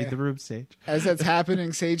got to read the room, Sage. As that's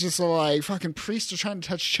happening, Sage is like, fucking priests are trying to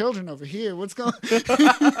touch children over here. What's going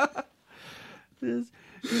This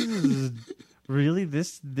is really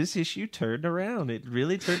this issue turned around. It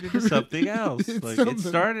really turned into something else. Like something. It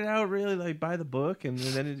started out really like by the book, and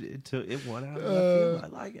then it went out. I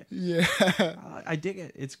like it. Yeah, I dig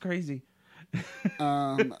it. It's crazy.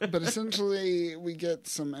 but essentially, we get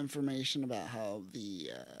some information about how the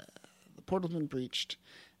portal's been breached,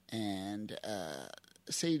 and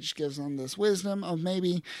Sage gives them this wisdom of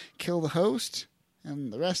maybe kill the host,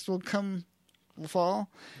 and the rest will fall,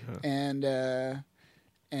 and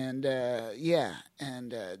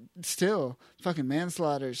still fucking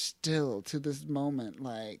manslaughter still to this moment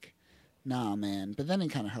like, nah, man. But then he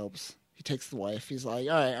kind of helps. He takes the wife. He's like,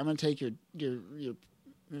 all right, I'm gonna take your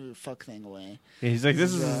fuck thing away. He's like,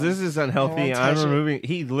 this is unhealthy. I'm removing.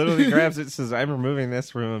 He literally grabs it and says, I'm removing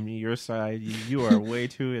this from your side. You are way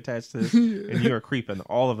too attached to this, and you are creeping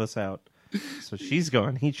all of us out. So she's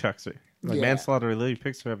going. He chucks her. Like manslaughter literally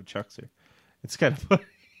picks her up and chucks her. It's kind of funny.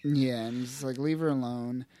 Yeah, and he's like, leave her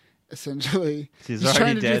alone. Essentially, she's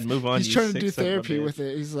already dead. Move on. He's trying to do therapy with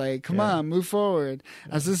it. He's like, come on, move forward.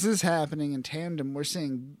 As this is happening in tandem, we're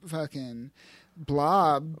seeing fucking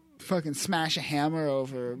Blob fucking smash a hammer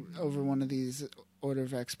over one of these Order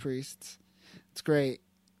of X priests. It's great.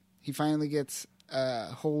 He finally gets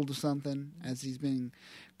hold of something as he's being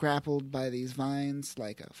grappled by these vines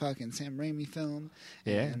like a fucking Sam Raimi film,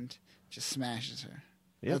 and just smashes her.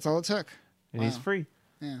 Yep. That's all it took. And he's free.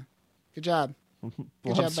 Yeah. Good job.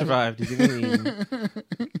 Blood survived. He didn't even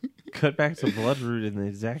cut back to Bloodroot in the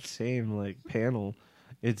exact same like panel.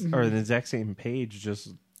 It's or the exact same page,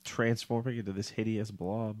 just transforming into this hideous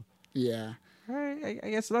blob. Yeah. I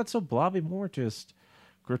guess not so blobby, more just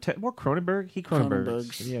grotesque. More Cronenberg.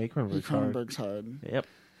 Cronenberg's. Yeah, Cronenberg's hard. Yep.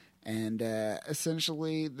 And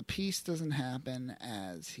essentially, the peace doesn't happen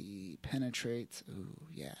as he penetrates.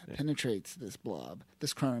 Penetrates this blob,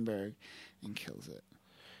 this Cronenberg, and kills it.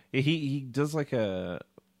 He does like it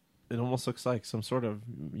almost looks like some sort of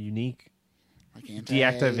unique like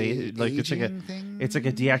deactivate, like it's like a thing?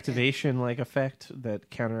 deactivation like effect that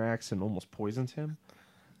counteracts and almost poisons him,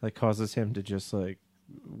 like causes him to just like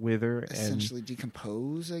wither, essentially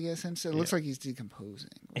decompose. I guess it looks like he's decomposing,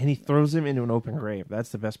 and he throws him into an open grave. That's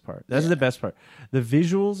the best part. That's the best part. The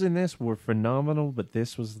visuals in this were phenomenal, but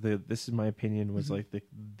this is my opinion was like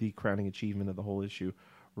the crowning achievement of the whole issue.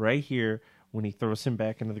 Right here, when he throws him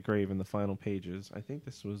back into the grave in the final pages, I think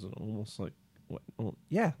this was almost like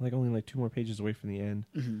like only like 2 more pages away from the end.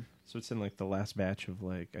 Mm-hmm. So it's in like the last batch of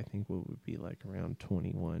like I think what would be like around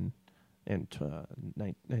 21 and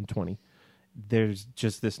 20. There's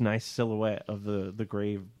just this nice silhouette of the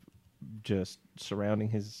grave just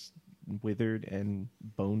surrounding his withered and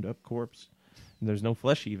boned up corpse. And there's no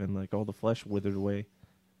flesh even, like all the flesh withered away.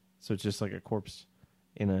 So it's just like a corpse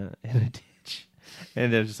in a ditch.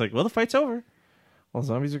 And they're just like, well, the fight's over. All the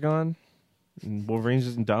zombies are gone. And Wolverine's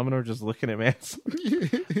and Domino are just looking at Mance.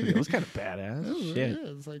 It was kind of badass. Shit.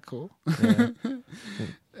 Yeah, it's like cool. Yeah.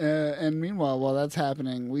 And meanwhile, while that's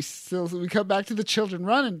happening, we come back to the children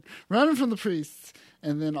running from the priests,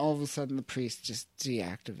 and then all of a sudden the priests just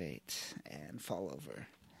deactivate and fall over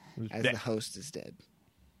as the host is dead.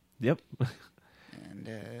 Yep.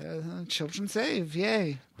 And children save,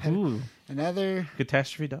 yay! Ooh. Another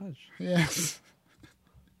catastrophe dodge. Yes.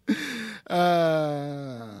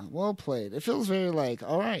 Well played. It feels very like,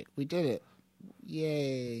 all right, we did it,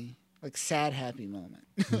 yay! Like sad, happy moment.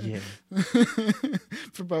 Yeah.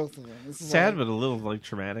 For both of them. It's sad, but a little like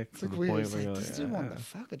traumatic. It's like the weird. point It's where like, you're this dude wanted to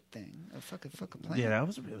fuck a thing, a fucking plan. Yeah, that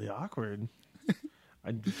was really awkward.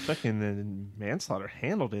 I fucking manslaughter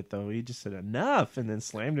handled it though. He just said enough, and then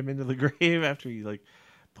slammed him into the grave after he like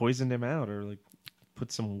poisoned him out or like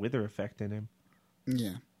put some wither effect in him.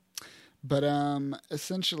 Yeah, but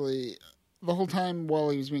essentially, the whole time while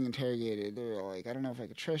he was being interrogated, they were like, "I don't know if I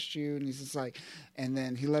could trust you," and he's just like, and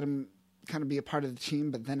then he let him kind of be a part of the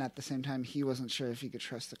team, but then at the same time, he wasn't sure if he could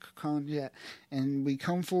trust the Cocoon yet. And we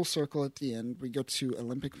come full circle at the end. We go to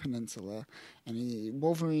Olympic Peninsula, and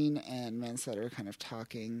Wolverine and Manslaughter are kind of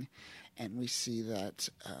talking, and we see that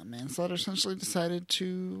Manslaughter essentially decided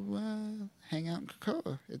to hang out in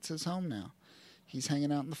Krakoa. It's his home now. He's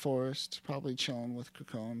hanging out in the forest, probably chilling with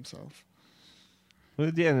Krakoa himself. Well,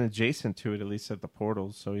 yeah, and adjacent to it, at least at the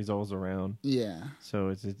portals, so he's always around. Yeah. So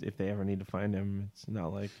it's if they ever need to find him, it's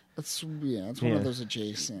not like. It's one of those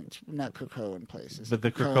adjacent, not Krakoan places. But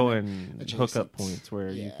the Krakoan hookup adjacents. points where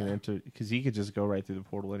you Yeah. can enter, because he could just go right through the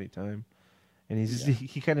portal anytime. And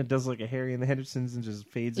he kind of does like a Harry and the Hendersons and just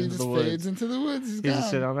fades He into just the woods. fades into the woods. He's He gone. just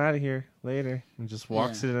said, "I'm out of here later," and just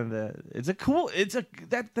walks it in the. It's a cool.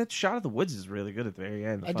 That shot of the woods is really good at the very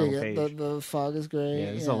end. The I final dig it. page. The fog is great.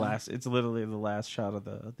 Yeah, it's the last. It's literally the last shot of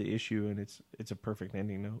the issue, and it's a perfect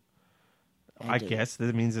ending note. I guess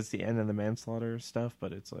that means it's the end of the manslaughter stuff,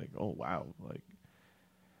 but it's like, oh wow, like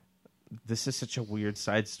this is such a weird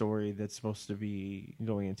side story that's supposed to be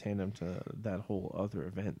going in tandem to that whole other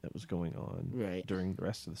event that was going on during the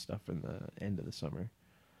rest of the stuff in the end of the summer.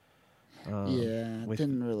 It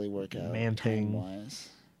didn't really work out time-wise.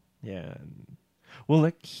 Yeah. Well,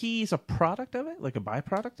 like he's a product of it, like a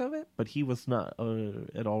byproduct of it, but he was not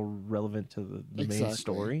at all relevant to the main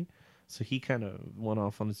story. So he kind of went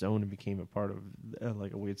off on his own and became a part of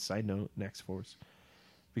like a weird side note in X-Force.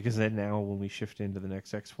 Because then now when we shift into the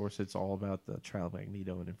next X-Force, it's all about the Trial of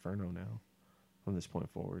Magneto and Inferno now. From this point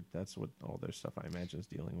forward, that's what all their stuff I imagine is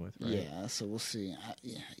dealing with, right? Yeah, so we'll see.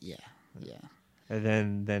 Yeah.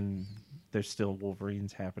 And then there's still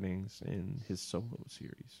Wolverine's happenings in his solo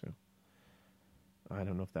series. So I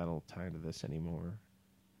don't know if that'll tie into this anymore.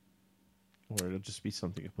 Or it'll just be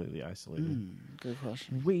something completely isolated. Good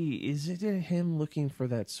question. Wait, is it him looking for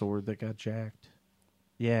that sword that got jacked?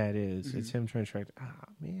 Yeah, it is. Mm-hmm. It's him trying to track.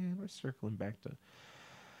 Man, we're circling back to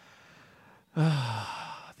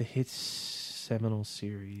the hits seminal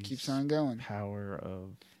series. Keeps on going. Power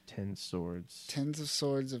of 10 swords. Tens of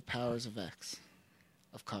swords of powers of X.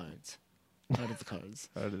 Of cards. Heart of the cards.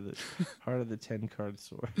 Heart of the 10 card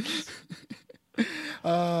swords.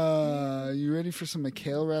 You ready for some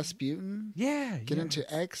Mikhail Rasputin? Yeah. Get into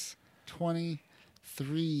X-23.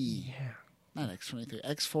 Yeah. Not X-23.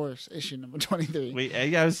 X-Force issue number 23. Wait,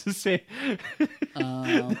 I was just saying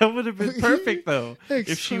that would have been perfect though.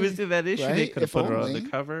 If she was in that issue, they could have put her on the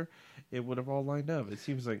cover. It would have all lined up. It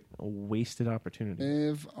seems like a wasted opportunity.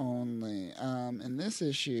 If only. In this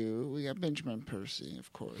issue, we got Benjamin Percy,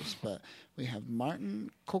 of course, but we have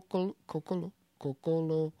Martin Coccolo. You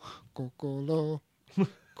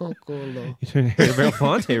turned Harry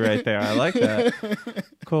Belafonte right there. I like that.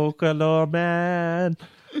 Coccolo man.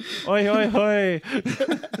 Oi, oi, oi.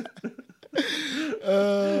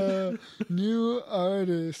 New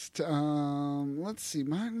artist. Let's see.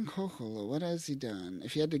 Martin Coccolo. What has he done?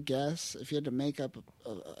 If you had to guess, if you had to make up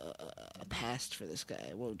a past for this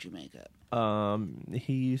guy, what would you make up?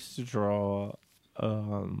 He used to draw.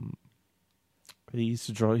 He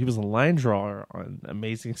was a line drawer on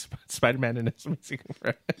Amazing Spider-Man and His Amazing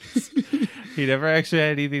Friends. He never actually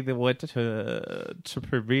had anything that went to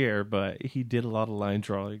premiere, but he did a lot of line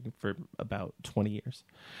drawing for about 20 years.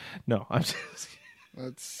 No, I'm just kidding.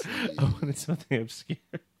 Let's see. I wanted something obscure.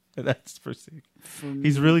 That's for sake.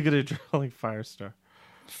 He's really good at drawing Firestar.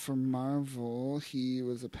 For Marvel, he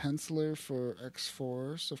was a penciler for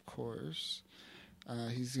X-Force, of course.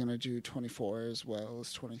 He's going to do 24 as well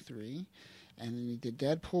as 23. And then he did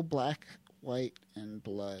Deadpool, Black, White, and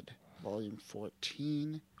Blood, Volume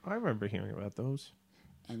 14. I remember hearing about those.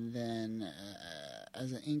 And then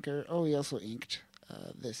as an inker, he also inked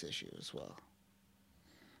this issue as well.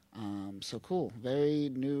 So cool.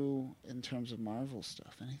 Very new in terms of Marvel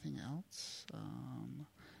stuff. Anything else?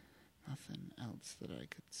 Nothing else that I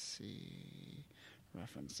could see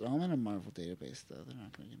referenced. I'm in a Marvel database, though. They're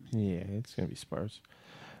not going to give me... Yeah, it's going to be sparse.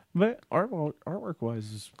 But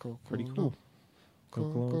artwork-wise is pretty cool.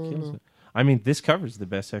 Coccolo kills it. I mean, this cover's the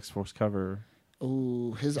best X-Force cover.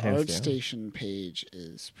 Oh, his ArtStation page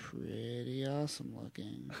is pretty awesome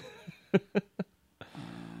looking.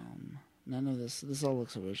 None of this all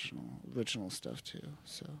looks original stuff too.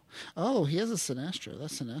 So, he has a Sinestro. That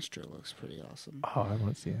Sinestro looks pretty awesome. Oh, I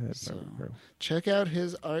want to see that. So, check out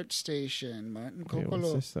his ArtStation, Martin Coccolo.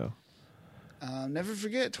 What's this though? Never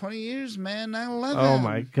forget, 20 years, man, 9/11. Oh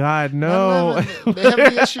my God, no! 9/11. They have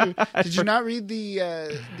the issue. Did you not read the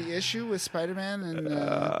issue with Spider-Man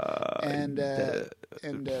and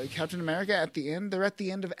Captain America at the end? They're at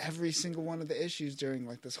the end of every single one of the issues during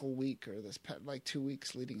like this whole week or this 2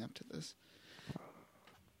 weeks leading up to this.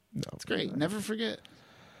 No, it's great. Never forget.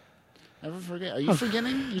 Never forget. Are you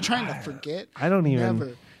forgetting? You're trying to forget? I don't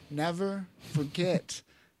even. Never forget.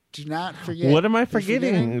 Do not forget. What am I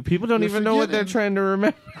forgetting? People don't even know what they're trying to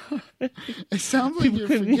remember. It sounds like you're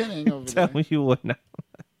forgetting over there. Tell you what now.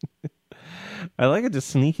 I like it to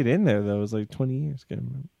sneak it in there, though. It was like 20 years. All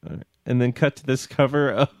right. and then cut to this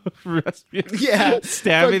cover of Rasputin. Yeah.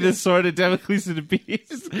 Stabbing the sword of Damocles in a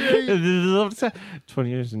piece. It's great. And then 20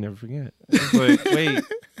 years and never forget. It's like, wait.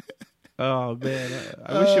 Oh, man.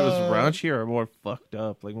 I wish it was raunchier or more fucked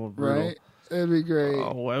up, like more brutal. Right? That'd be great.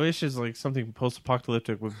 Oh, I wish it's like something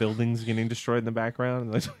post-apocalyptic with buildings getting destroyed in the background.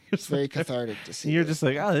 And like, It's very cathartic to see. you're this. just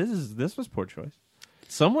like, oh, this was poor choice.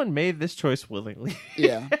 Someone made this choice willingly.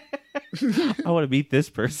 Yeah. I want to meet this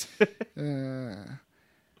person.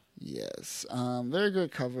 Yes. Very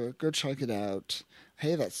good cover. Go check it out.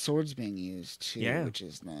 Hey, that sword's being used too, Yeah. which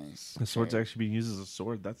is nice. The sword's actually being used as a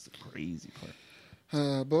sword. That's the crazy part.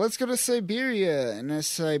 But let's go to Siberia. And in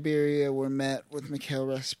Siberia, we're met with Mikhail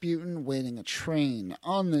Rasputin waiting a train.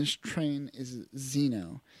 On this train is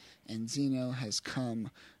Zeno. And Zeno has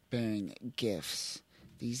come bearing gifts.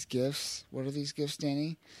 These gifts, what are these gifts,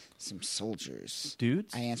 Danny? Some soldiers.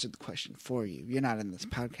 Dudes? I answered the question for you. You're not in this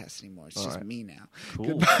podcast anymore. It's just right. me now.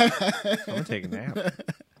 Cool. I'm going to take a nap.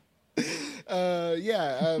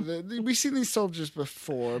 We've seen these soldiers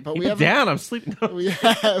before, but Keep we it haven't. down. I'm sleeping. We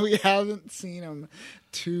haven't seen them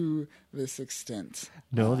to this extent.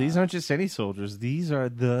 No, these aren't just any soldiers. These are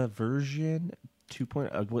the version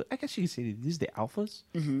 2.0. Well, I guess you could say these are the alphas.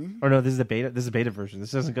 Mm-hmm. Or no, this is the beta. This is the beta version.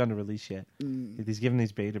 This hasn't gone to release yet. He's giving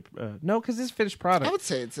these beta. No, because this is finished product. I would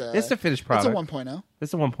say it's a finished product. It's a 1.0.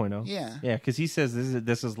 It's a 1.0. Yeah. Yeah, because he says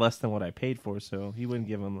this is less than what I paid for, so he wouldn't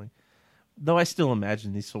give them like. Though I still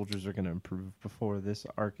imagine these soldiers are going to improve before this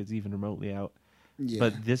arc is even remotely out. Yeah.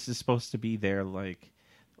 But this is supposed to be their like.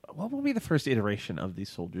 What will be the first iteration of these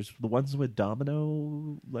soldiers? The ones with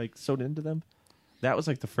Domino like sewed into them. That was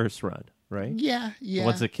like the first run, right? Yeah. The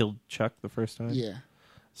ones that killed Chuck the first time. Yeah.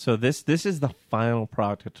 So this is the final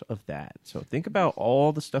product of that. So think about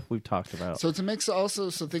all the stuff we've talked about. So to make so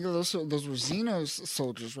think of those were Zeno's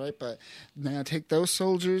soldiers, right? But now take those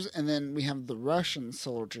soldiers, and then we have the Russian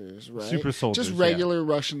soldiers, right? Super soldiers, just regular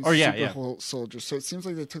Russian soldiers. So it seems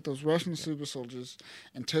like they took those Russian super soldiers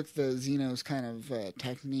and took the Zeno's kind of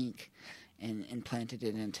technique and implanted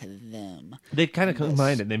it into them. They kind of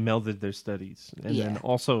combined it. They melded their studies, and Yeah. then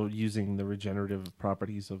also using the regenerative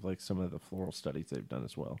properties of like some of the floral studies they've done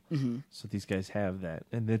as well. Mm-hmm. So these guys have that,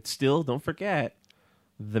 and then still don't forget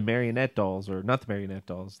the marionette dolls, or not the marionette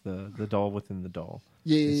dolls, the doll within the doll.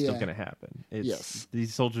 It's still going to happen. Yes.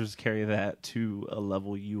 These soldiers carry that to a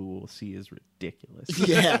level you will see is ridiculous.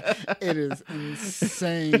 Yeah, it is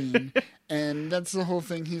insane, and that's the whole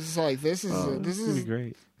thing. He's like, this is really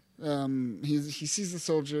great. He sees the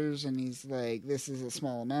soldiers and he's like, this is a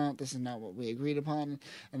small amount, this is not what we agreed upon.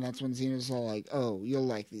 And that's when Xeno's all like, oh, you'll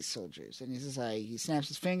like these soldiers. And he's just like, he snaps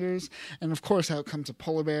his fingers, and of course out comes a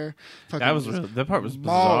polar bear. That part was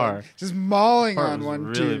bizarre. Just mauling That part on was one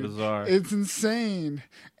really dude. bizarre. It's insane.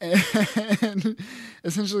 And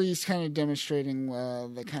essentially he's kind of demonstrating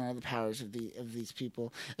the powers of these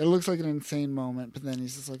people. It looks like an insane moment, but then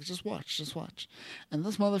he's just like, just watch. And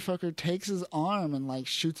this motherfucker takes his arm and like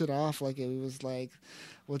shoots it off like it was like,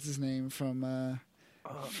 what's his name from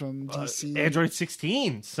DC? Android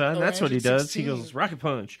 16, son. Oh, That's what he Android does. 16. He goes rocket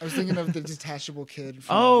punch. I was thinking of the detachable kid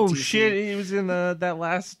from Oh DC. shit! He was in that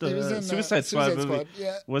last He was in, Suicide Squad movie. Squad,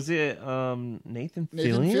 yeah. Was it Nathan Fillion?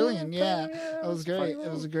 Nathan Fillion, yeah. That That was great.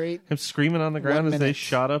 It was a great. Him screaming on the ground as they minute.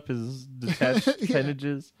 shot up his detached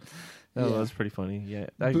appendages. Oh, Yeah. that was pretty funny. Yeah,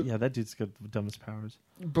 that dude's got the dumbest powers.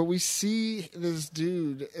 But we see this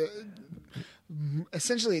dude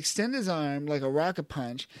essentially extend his arm like a rocket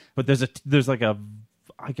punch. But there's like a,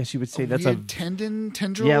 I guess you would say that's a weird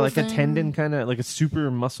tendril. yeah, like thing. a tendon, kind of like a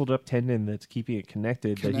super muscled up tendon that's keeping it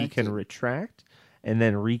connected that he can retract and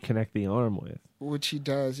then reconnect the arm with. Which he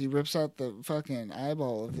does. He rips out the fucking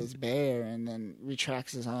eyeball of this bear and then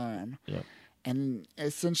retracts his arm. Yeah. And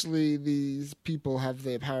essentially, these people have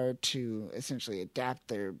the power to essentially adapt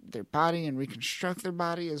their body and reconstruct their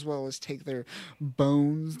body, as well as take their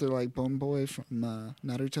bones. They're like Bone Boy from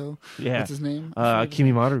Naruto. Yeah. What's his name?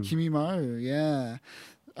 Kimimaru. Kimimaru, yeah.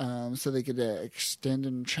 So they could extend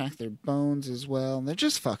and track their bones as well. And they're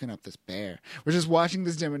just fucking up this bear. We're just watching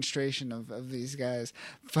this demonstration of these guys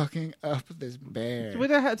fucking up this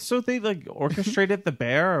bear. So they like orchestrated the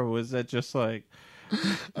bear, or was that just like?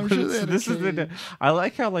 I'm sure they had I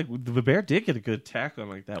like how like the bear did get a good attack on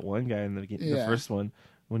like that one guy in the Yeah. first one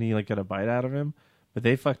when he like got a bite out of him, but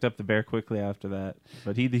they fucked up the bear quickly after that.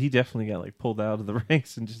 But he definitely got like pulled out of the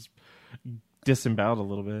ranks and just disemboweled a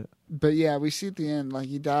little bit. But yeah, we see at the end, like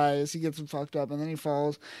he dies, he gets him fucked up, and then he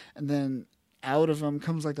falls, and then out of him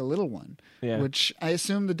comes like a little one. Yeah. Which I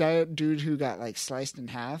assume the dude who got like sliced in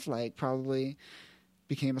half, like probably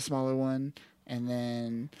became a smaller one And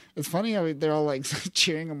then it's funny how they're all like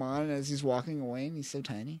cheering him on as he's walking away, and he's so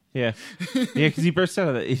tiny. Yeah, because he burst out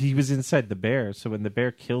of the. He was inside the bear, so when the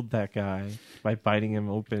bear killed that guy by biting him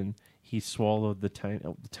open, he swallowed the tiny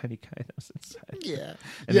guy that was inside. Yeah,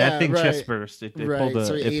 and that thing chest burst. It pulled a,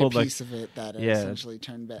 so he it ate pulled a piece of it that essentially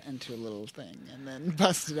turned back into a little thing, and then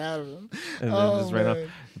busted out of him. And then just ran off.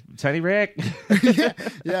 Tiny Rick.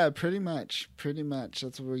 yeah, pretty much.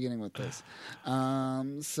 That's what we're getting with this.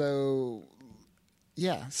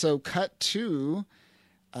 So cut to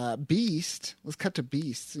Beast. Let's cut to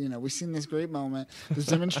Beast. We've seen this great moment, this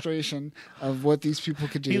demonstration of what these people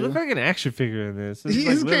could do. He looked like an action figure in this. It's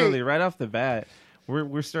like literally right off the bat.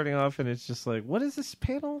 We're starting off and it's just like, what is this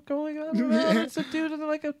panel going on around? It's a dude in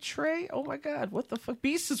like a tray. Oh my god, what the fuck?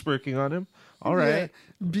 Beast is working on him. All right,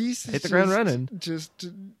 Beast hit the ground running. Just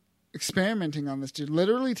experimenting on this dude,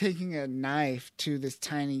 literally taking a knife to this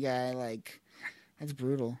tiny guy. Like, that's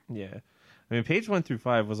brutal. Yeah. I mean, page 1 through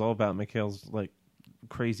 5 was all about Mikhail's like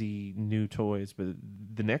crazy new toys, but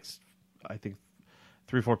the next, I think,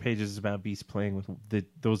 3 or 4 pages is about Beast playing with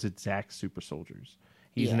those exact super soldiers.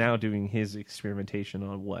 He's now doing his experimentation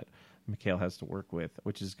on what Mikhail has to work with,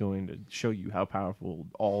 which is going to show you how powerful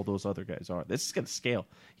all those other guys are. This is going to scale.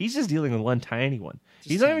 He's just dealing with one tiny one.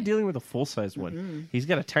 He's not even dealing with a full-size one. Mm-hmm. He's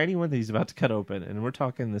got a tiny one that he's about to cut open, and we're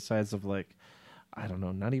talking the size of like, I don't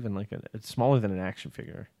know, not even like it's smaller than an action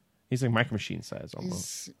figure. He's like Micro Machine size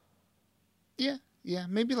almost. Yeah,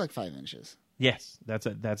 maybe like 5 inches. Yes, that's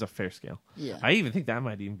a fair scale. Yeah, I even think that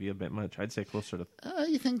might even be a bit much. I'd say closer to.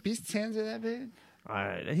 You think Beast's hands are that big?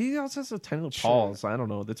 He also has a tiny little paws. I don't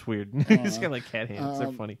know. That's weird. He's got like cat hands.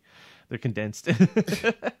 They're funny. They're condensed.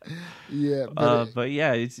 Yeah, but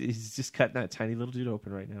yeah, he's just cutting that tiny little dude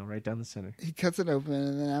open right now, right down the center. He cuts it open,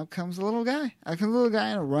 and then out comes a little guy. And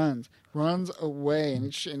it runs away,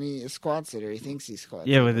 and he squats it, or he thinks he squats.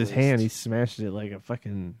 Yeah, with his hand, he smashes it like a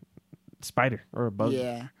fucking spider or a bug.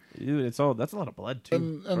 Yeah. Dude, that's a lot of blood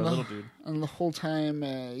too for a little dude. And the whole time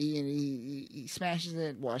he smashes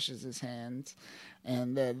it, washes his hands,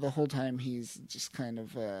 and the whole time he's just kind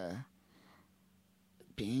of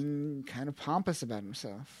being kind of pompous about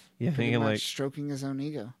himself. Yeah, thinking like stroking his own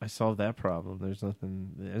ego. I solved that problem. There's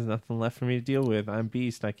nothing left for me to deal with. I'm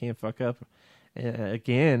Beast. I can't fuck up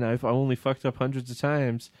again. I've only fucked up hundreds of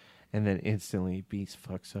times, and then instantly Beast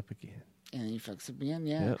fucks up again. And he fucks up again,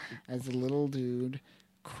 yeah. Yep. As a little dude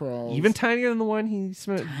crawls. Even tinier than the one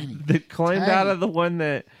that climbed out of the one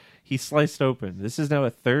that he sliced open. This is now a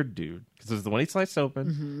third dude. Because there's the one he sliced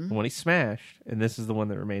open, the one he smashed, and this is the one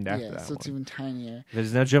that remained after that one. So it's even tinier. That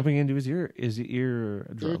is now jumping into his ear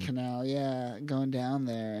drum. Ear canal, yeah. Going down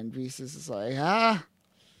there, and Beast is like, Yeah.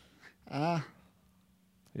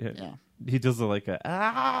 He does it like a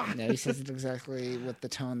No, he says it exactly with the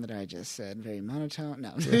tone that I just said. Very monotone.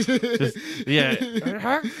 No.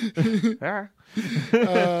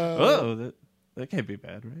 That can't be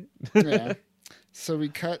bad, right? Yeah. So we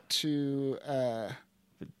cut to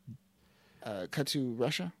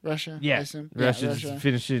Russia. Yeah, I assume. Russia's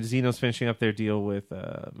Xeno's finishing up their deal with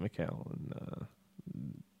Mikhail, and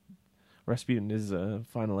Rasputin is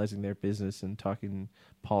finalizing their business and talking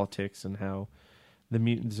politics and how the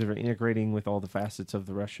mutants are integrating with all the facets of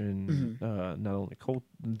the Russian, not only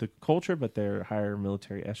the culture, but their higher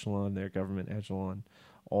military echelon, their government echelon,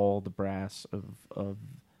 all the brass of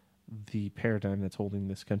the paradigm that's holding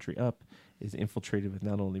this country up is infiltrated with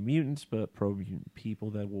not only mutants, but pro-mutant people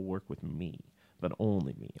that will work with me, but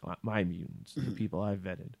only me, my mutants, the people I've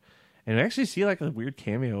vetted. And I actually see like a weird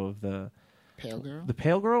cameo of the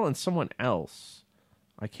Pale Girl and someone else.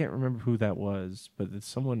 I can't remember who that was, but it's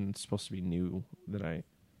someone supposed to be new that I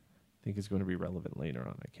think is going to be relevant later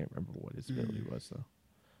on. I can't remember what his ability was, though.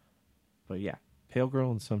 But yeah, Pale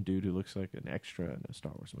Girl and some dude who looks like an extra in a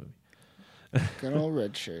Star Wars movie. Good old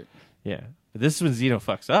red shirt. Yeah, but this is when Xeno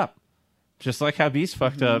fucks up. Just like how Beast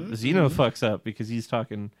fucked up, Xeno fucks up because he's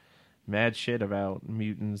talking mad shit about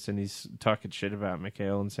mutants and he's talking shit about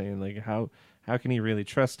Mikhail and saying, like, how can he really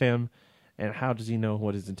trust him? And how does he know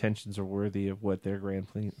what his intentions are worthy of what their grand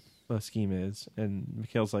scheme is? And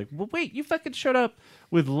Mikhail's like, well, wait, you fucking showed up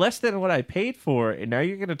with less than what I paid for, and now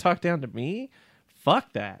you're going to talk down to me?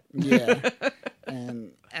 Fuck that. Yeah.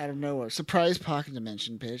 And out of nowhere, surprise pocket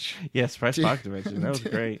dimension, bitch. Yeah, surprise pocket dimension. That was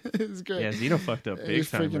great. It was great. Yeah, Xeno fucked up big time. He's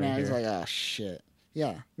freaking out. He's like, oh, shit.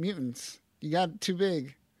 Yeah, mutants. You got too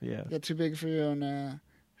big. Yeah. You got too big for your own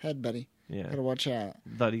head, buddy. Yeah. Gotta watch out.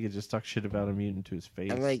 Thought he could just talk shit about a mutant to his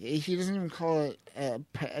face. Like, he doesn't even call it a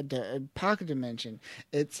pocket dimension.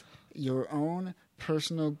 It's your own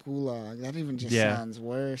personal gulag. That even just sounds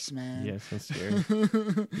worse, man. Yeah, it sounds scary.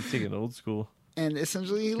 He's taking old school. And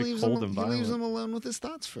essentially, he leaves him alone with his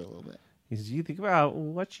thoughts for a little bit. He says, "You think about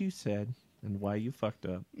what you said and why you fucked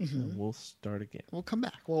up, and we'll start again." We'll come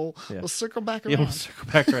back. We'll circle back Yeah, around. we'll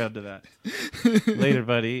circle back around to that later,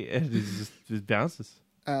 buddy. And it just bounces.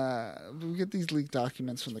 We get these leaked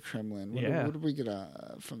documents from the Kremlin. What did we get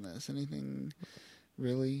from this? Anything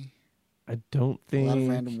really? I don't think A lot of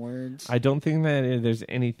random words. I don't think that there's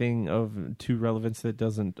anything of true relevance that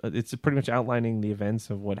doesn't. It's pretty much outlining the events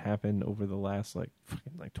of what happened over the last like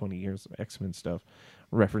 20 years of X-Men stuff,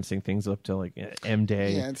 referencing things up to like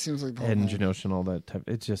M-Day, Yeah, it seems like the whole and thing. Genosha and all that type.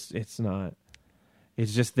 It's not.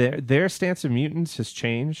 It's just their stance of mutants has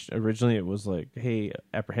changed. Originally, it was like, hey,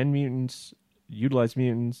 apprehend mutants, utilize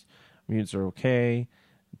mutants. Mutants are okay.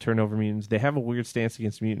 Turnover mutants. They have a weird stance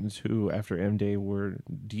against mutants who, after M-Day, were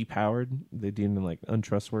depowered. They deemed them like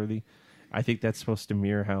untrustworthy. I think that's supposed to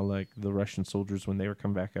mirror how like the Russian soldiers, when they were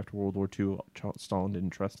come back after World War II, Stalin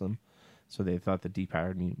didn't trust them, so they thought the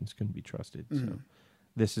depowered mutants couldn't be trusted. So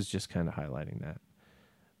this is just kind of highlighting that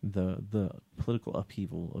the political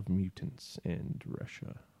upheaval of mutants in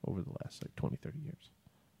Russia over the last like 20, 30 years.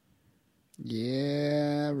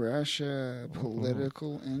 Yeah, Russia,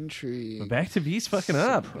 political intrigue. But back to Beast fucking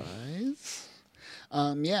up. Surprise.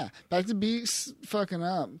 Yeah, back to Beast fucking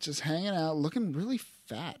up, just hanging out, looking really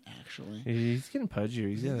fat, actually. He's getting pudgier.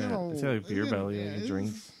 He's got a beer belly and he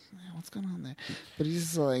drinks. What's going on there? But he's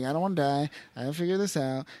just like, I don't want to die. I gotta figure this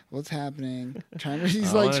out. What's happening?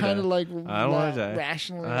 He's like trying to like I don't want to die.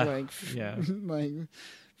 Rationally like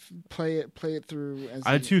play it through.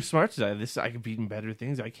 I'm too smart to die. I could be in better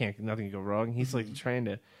things. Nothing can go wrong. He's like trying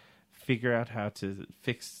to figure out how to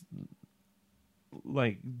fix,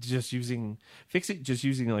 like just using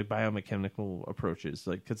like biomechanical approaches,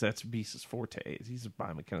 like because that's Beast's forte. He's a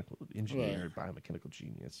biomechanical engineer, biomechanical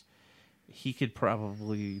genius. He could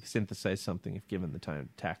probably synthesize something if given the time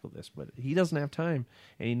to tackle this, but he doesn't have time,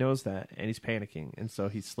 and he knows that, and he's panicking, and so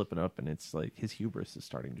he's slipping up, and it's like his hubris is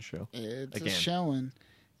starting to show. It's again. showing.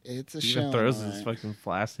 It's a He show. even throws his fucking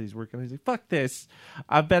flask that he's working on. He's like, "Fuck this!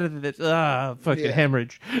 I'm better than this." Fucking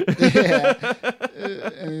hemorrhage. Yeah.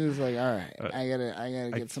 And he was like, "All right, I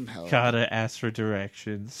gotta get some help. Gotta ask for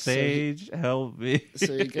directions. Sage, help me."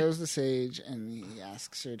 So he goes to Sage and he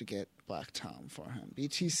asks her to get Black Tom for him.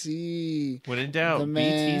 BTC. When in doubt, the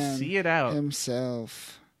man BTC it out.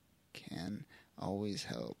 himself can always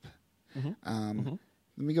help. Mm-hmm.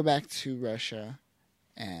 Let me go back to Russia,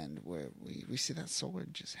 and where we see that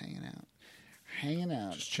sword just hanging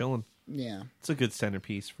out. Just chilling. Yeah, It's a good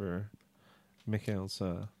centerpiece for Mikhail's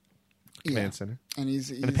command center. And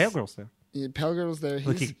he's And the Pale Girl's there. Yeah, Pale Girl's there.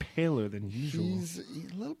 Looking paler than usual. He's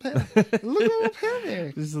a little pale. Look a little pale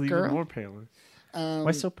there. This is even girl. more paler.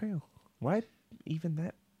 Why so pale? Why even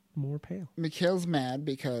that more pale? Mikhail's mad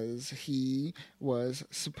because he was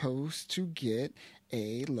supposed to get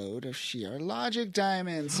a load of Shi'ar Logic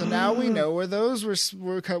diamonds. So now we know where those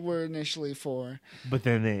were initially for. But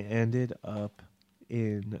then they ended up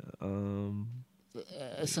in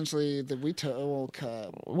Essentially, the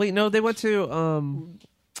wait, no, they went to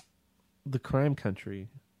the crime country.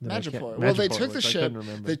 Madripoor. Well, they took the ship.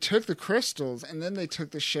 Remember. They took the crystals, and then they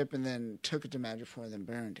took the ship, and then took it to Madripoor, and then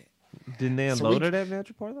burned it. Didn't they unload it at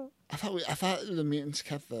Madripoor though? I thought the mutants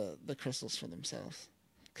kept the crystals for themselves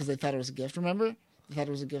because they thought it was a gift. Remember, they thought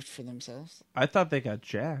it was a gift for themselves. I thought they got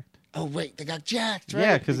jacked. Oh wait, they got jacked. Right?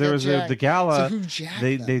 Yeah, because there was the gala. So who jacked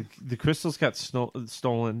them? The crystals got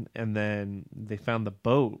stolen, and then they found the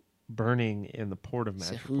boat burning in the port of Madripoor.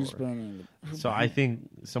 So who's burning? I think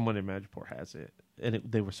someone in Madripoor has it, and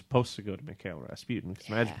they were supposed to go to Mikhail Rasputin because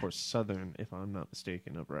Madripoor's southern, if I'm not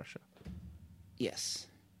mistaken, of Russia. Yes.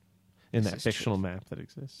 In This that is fictional true. map that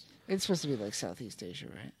exists. It's supposed to be like Southeast Asia,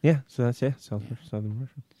 right? Yeah, so that's southern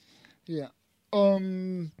Russia. Yeah.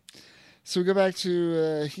 So we go back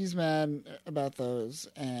to he's mad about those,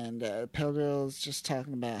 and Pale Girl's just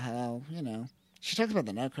talking about how she talks about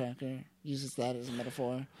the Nutcracker, uses that as a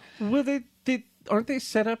metaphor. Well, they aren't they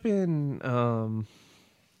set up in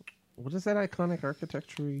what is that iconic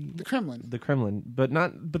architecture? The Kremlin. The Kremlin, but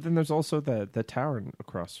then there's also the tower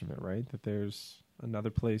across from it, right? That there's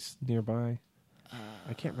another place nearby.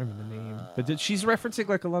 I can't remember the name, but she's referencing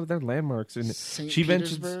like a lot of their landmarks, and St. she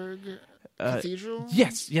Petersburg Cathedral.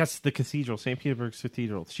 Yes, the cathedral, St. Petersburg's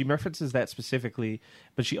cathedral. She references that specifically,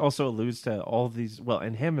 but she also alludes to all of these. Well,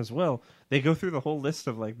 and him as well. They go through the whole list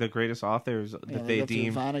of like the greatest authors that they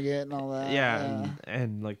deem. Vonnegut and all that. Yeah,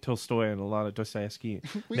 and like Tolstoy and a lot of Dostoevsky.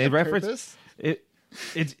 They reference it.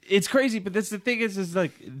 It's crazy, but that's the thing is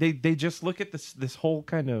like they just look at this whole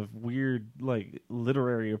kind of weird like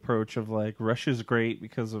literary approach of like Russia's great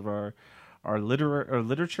because of our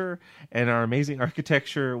literature and our amazing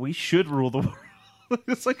architecture. We should rule the world.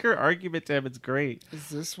 It's like her argument to him. It's great. Is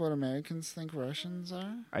this what Americans think Russians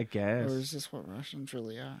are? I guess. Or is this what Russians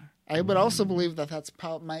really are? I would also believe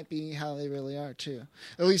that might be how they really are, too.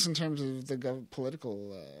 At least in terms of the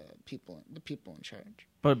political people, the people in charge.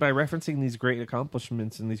 But by referencing these great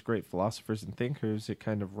accomplishments and these great philosophers and thinkers, it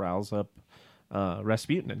kind of riles up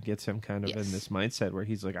Rasputin and gets him kind of in this mindset where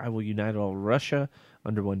he's like, I will unite all Russia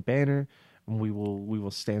under one banner. And we will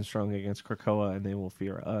stand strong against Krakoa, and they will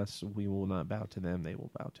fear us. We will not bow to them; they will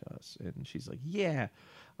bow to us. And she's like, "Yeah,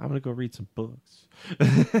 I'm gonna go read some books."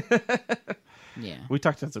 Yeah, we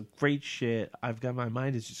talked about some great shit. I've got my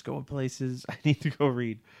mind is just going places. I need to go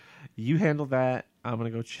read. You handle that. I'm gonna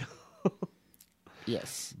go chill.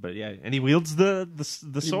 Yes, but yeah, and he wields the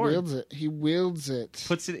sword. He wields it.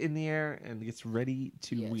 Puts it in the air and gets ready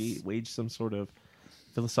to wage some sort of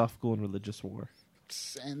philosophical and religious war.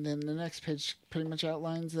 And then the next page pretty much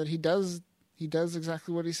outlines that he does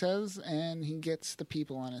exactly what he says, and he gets the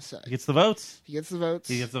people on his side. He gets the votes. He gets the votes.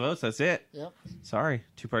 That's it. Yep. Sorry,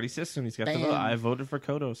 two-party system. He's got the vote. I voted for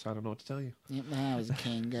Kodos. I don't know what to tell you. Yep, I was a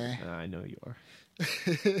Kane guy. I know you are.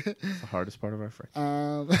 It's the hardest part of our friendship.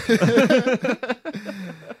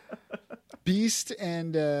 Beast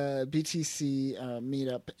and BTC meet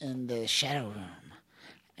up in the Shadow Room,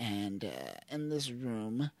 and in this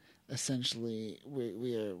room, essentially,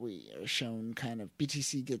 we are shown kind of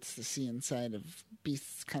BTC gets to see inside of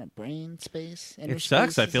Beast's kind of brain space. It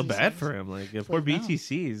sucks. I feel bad for him. Like if poor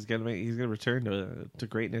BTC is gonna return to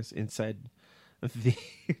greatness inside the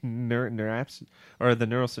neural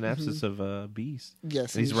synapses of Beast.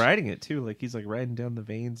 Yes, and he's riding it too. Like he's like riding down the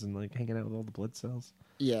veins and like hanging out with all the blood cells.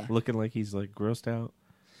 Yeah, looking like he's like grossed out.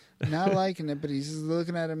 Not liking it, but he's just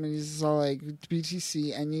looking at him and he's just all like,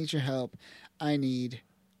 BTC, I need your help. I need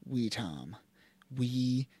Wee Tom.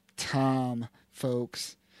 Wee Tom,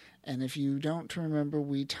 folks. And if you don't remember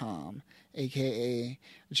Wee Tom, a.k.a.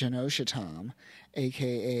 Genosha Tom,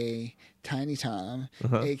 a.k.a. Tiny Tom,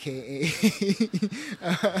 a.k.a.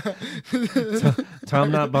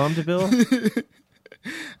 Tom Not Bombadil?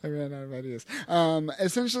 I ran out of ideas.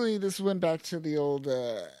 Essentially, this went back to the old...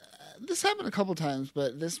 this happened a couple times,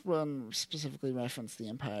 but this one specifically referenced the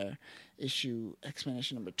Empire issue, X-Men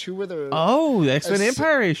issue number 2, where they're... Oh, the X-Men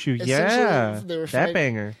Empire issue, yeah. That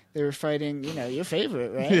banger. They were fighting, your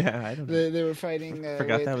favorite, right? Yeah, I don't know. They were fighting...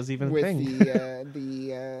 Forgot that was even a thing.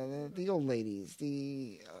 The old ladies,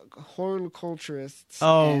 the horticulturists.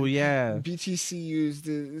 Oh, yeah. BTC used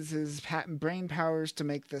his brain powers to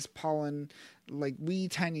make this pollen... like wee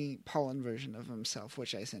tiny pollen version of himself,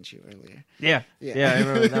 which I sent you earlier. Yeah. I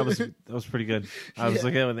remember that was pretty good. I was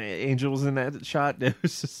looking at when the angel was in that shot. It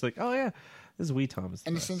was just like, oh yeah, this is Wee Thomas.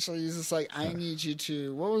 And essentially, he's just like, I need you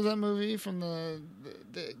to. What was that movie from the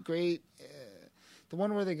great, the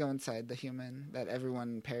one where they go inside the human that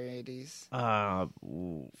everyone parodies? Fuck,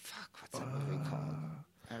 what's that movie called?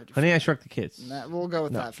 Honey, I Shrunk the Kids. We'll go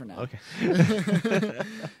with that for now. Okay.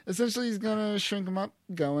 Essentially, he's gonna shrink him up,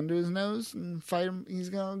 go into his nose, and fight him. He's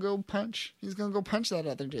gonna go punch. He's gonna go punch that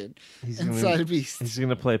other dude inside a Beast. He's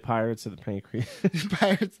gonna play Pirates of the Pancreas.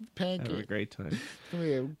 Pirates of the Pancreas. Have a great time.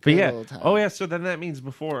 But yeah. Oh yeah. So then that means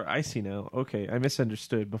before I see now. Okay, I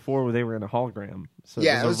misunderstood. Before they were in a hologram. So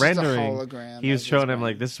yeah, it was rendering. Just a hologram. He was showing him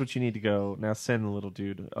like, this is what you need to go now. Send the little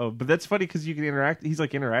dude. Oh, but that's funny because you can interact. He's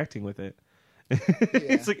like interacting with it.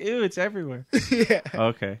 It's like, ew, it's everywhere. Yeah.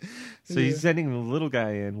 Okay. So he's sending the little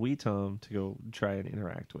guy in, Wee Tom, to go try and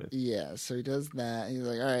interact with. Yeah, so he does that. He's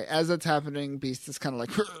like, all right, as that's happening, Beast is kind of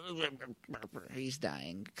like, he's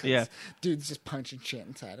dying. Yeah. Dude's just punching shit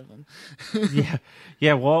inside of him.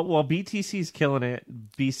 Yeah. While BTC's killing it,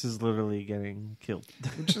 Beast is literally getting killed.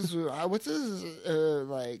 Which is, what's his,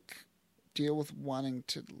 deal with wanting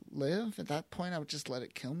to live? At that point, I would just let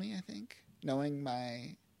it kill me, I think. Knowing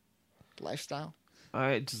my... lifestyle.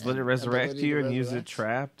 I just let it resurrect you and use it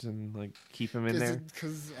trapped and like keep him in there.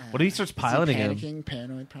 What if he starts piloting him?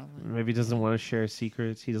 Paranoid, probably. Maybe he doesn't want to share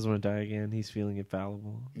secrets. He doesn't want to die again. He's feeling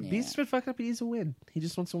infallible. Yeah. Beast's been fucked up. He needs a win. He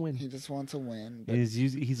just wants a win. But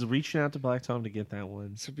he's reaching out to Black Tom to get that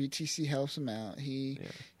one. So BTC helps him out. He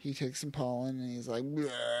takes some pollen and he's like,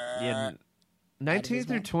 yeah. 19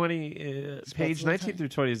 through 20, page 19 through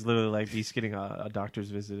 20 is literally like Beast getting a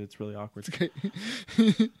doctor's visit. It's really awkward. It's great.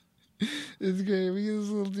 It's great. We get this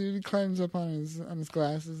little dude. He climbs up on his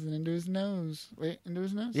glasses and into his nose. Wait, into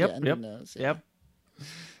his nose? Yep. Yeah, into his nose. Yeah. Yep.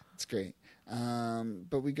 It's great.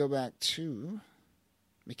 But we go back to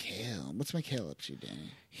Mikhail. What's Mikhail up to, Danny?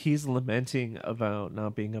 He's lamenting about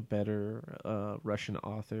not being a better Russian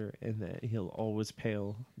author and that he'll always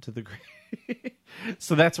pale to the grave.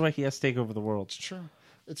 So that's why he has to take over the world. It's true.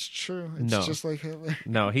 It's just like Hitler.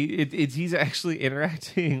 No, he's actually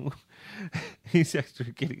interacting. He's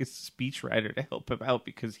actually getting a speechwriter to help him out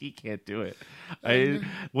because he can't do it.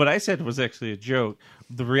 What I said was actually a joke.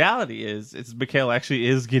 The reality is Mikhail actually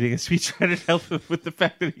is getting a speechwriter to help him with the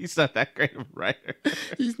fact that he's not that great of a writer.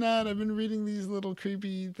 He's not. I've been reading these little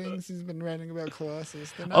creepy things he's been writing about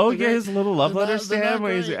Colossus. His little love letters to him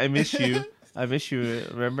where he's like, I miss you. I miss you.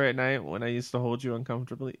 Remember at night when I used to hold you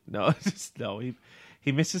uncomfortably? No,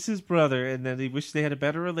 he misses his brother, and then he wished they had a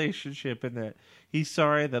better relationship, and that he's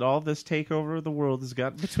sorry that all this takeover of the world has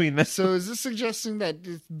gotten between them. So is this suggesting that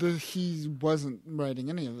he wasn't writing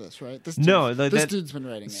any of this, right? This dude's been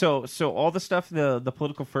writing it. So all the stuff, the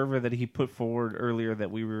political fervor that he put forward earlier that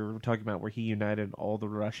we were talking about, where he united all the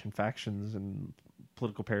Russian factions and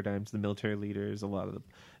political paradigms, the military leaders, a lot of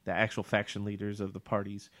the actual faction leaders of the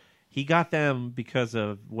parties, he got them because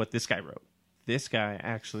of what this guy wrote. This guy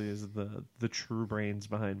actually is the true brains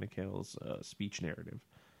behind Mikhail's speech narrative,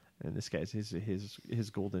 and this guy's his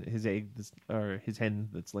golden his egg or his hen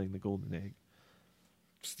that's laying the golden egg.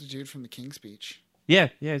 It's the dude from the King's Speech. Yeah.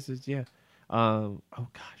 Oh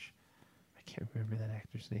gosh, I can't remember that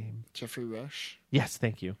actor's name. Jeffrey Rush. Yes,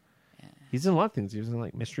 thank you. Yeah. He's in a lot of things. He was in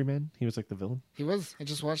like Mystery Men. He was like the villain. He was. I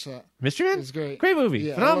just watched that. Mystery Men? It was great. Great movie.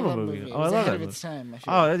 Yeah, Phenomenal movie. It Oh, was I love ahead that of movie. its time.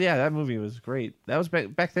 Oh, yeah, that movie was great. That was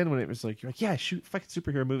back then when it was like, you're like, yeah, shoot, fucking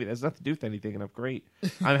superhero movie. That has nothing to do with anything, and I'm great.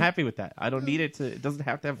 I'm happy with that. I don't need it to. It doesn't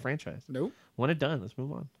have to have a franchise. Nope. When it's done, let's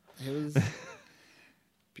move on. It was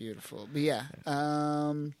beautiful. But yeah.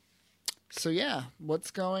 So yeah, what's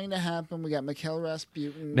going to happen? We got Mikhail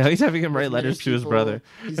Rasputin. Now he's having him write letters to his brother.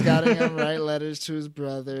 He's got him write letters to his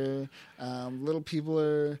brother. Little people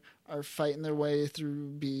are fighting their way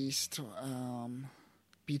through Beast.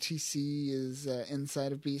 BTC is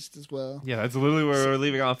inside of Beast as well. Yeah, that's literally where we're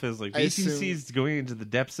leaving off. Is like BTC is assume... going into the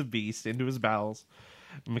depths of Beast, into his bowels.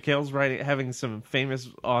 Mikhail's having some famous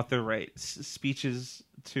author write speeches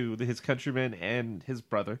to his countrymen and his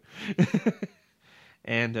brother.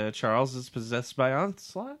 And Charles is possessed by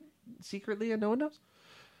Onslaught secretly, and no one knows.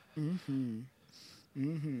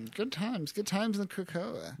 Good times in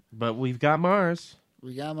Krakoa. But we've got Mars.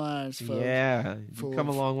 We got Mars, folks. Yeah, you've come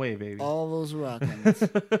a long way, baby. All those rockins.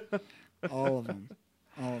 All of them.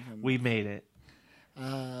 We made it.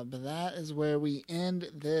 But that is where we end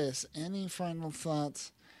this. Any final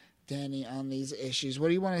thoughts, Danny, on these issues? What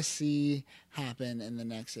do you want to see happen in the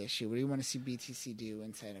next issue? What do you want to see BTC do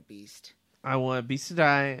inside of Beast? I want Beast to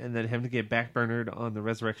die and then him to get backburnered on the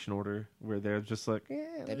Resurrection Order, where they're just like,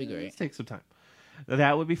 that'd be great. Let's take some time.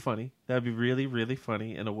 That would be funny. That would be really, really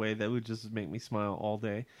funny in a way that would just make me smile all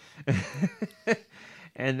day.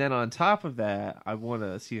 And then on top of that, I want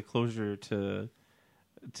to see a closure to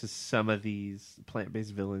some of these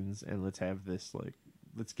plant-based villains, and let's have this like.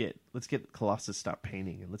 Let's get Colossus stop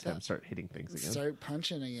painting, and let's have him start hitting things again. Start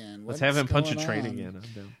punching again. Let's have him punch a train again.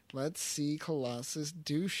 I'm down. Let's see Colossus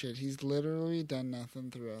do shit. He's literally done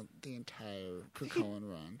nothing throughout the entire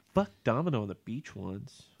Krakoan run. Fuck Domino on the beach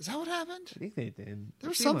once. Is that what happened? I think they did. There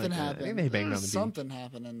was something happened. I think they banged on the beach. Something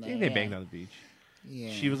happening there. I think they banged on the beach.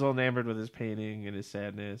 Yeah. She was all enamored with his painting and his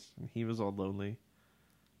sadness, and he was all lonely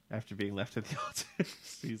after being left at the altar.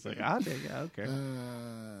 He's like, I'll take it. I don't care.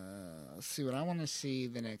 See, what I want to see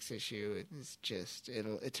the next issue is just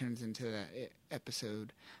it turns into that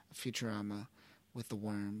episode of Futurama with the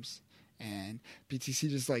worms, and BTC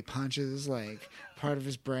just like punches like part of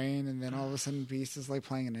his brain, and then all of a sudden Beast is like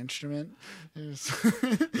playing an instrument. He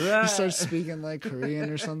starts speaking like Korean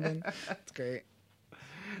or something. It's great.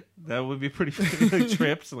 That would be pretty funny. Like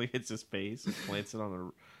trips and like hits his face and plants it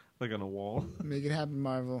on a wall. Make it happen,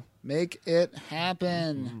 Marvel. Make it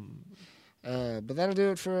happen. But that'll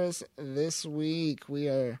do it for us this week. We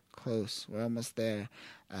are close. We're almost there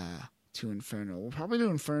to Inferno. We'll probably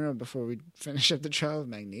do Inferno before we finish up the Trial of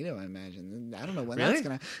Magneto, I imagine. I don't know when that's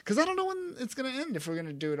going to... Because I don't know when it's going to end. If we're going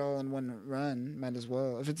to do it all in one run, might as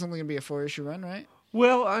well. If it's only going to be a 4-issue run, right?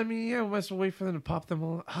 Well, I mean, yeah, we might as well wait for them to pop them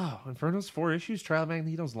all. Oh, Inferno's 4 issues? Trial of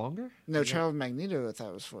Magneto's longer? No, Trial of Magneto I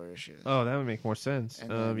thought was 4 issues. Oh, that would make more sense.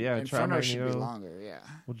 Yeah, Inferno Trial of Magneto should be longer, yeah.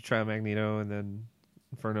 We'll do Trial of Magneto and then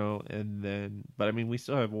Inferno, and then... But, I mean, we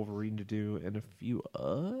still have Wolverine to do and a few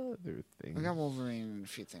other things. We got Wolverine and a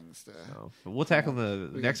few things to... Oh, but we'll tackle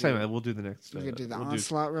next time. We'll do the next... We could do the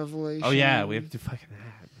Onslaught Revelation. Oh, yeah, we have to do fucking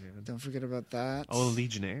that, man. Don't forget about that. Oh,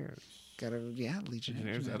 Legionnaires.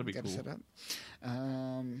 Legionnaires. That'll be cool. Set up.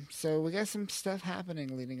 So we got some stuff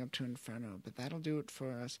happening leading up to Inferno, but that'll do it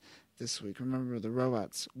for us this week. Remember, the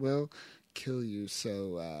robots will kill you.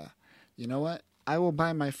 So, you know what? I will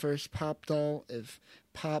buy my first Pop doll if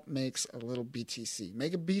Pop makes a little BTC.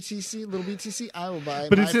 Make a BTC, little BTC. I will buy.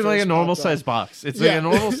 But my it's in like a first normal Pop doll. size box. It's Yeah. like a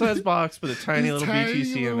normal size box with a tiny little Tiny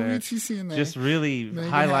BTC little in there. BTC in there. Just really Make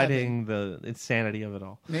it highlighting the insanity of it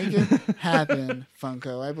all. Make it happen,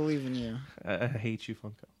 Funko. I believe in you. I hate you,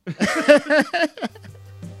 Funko.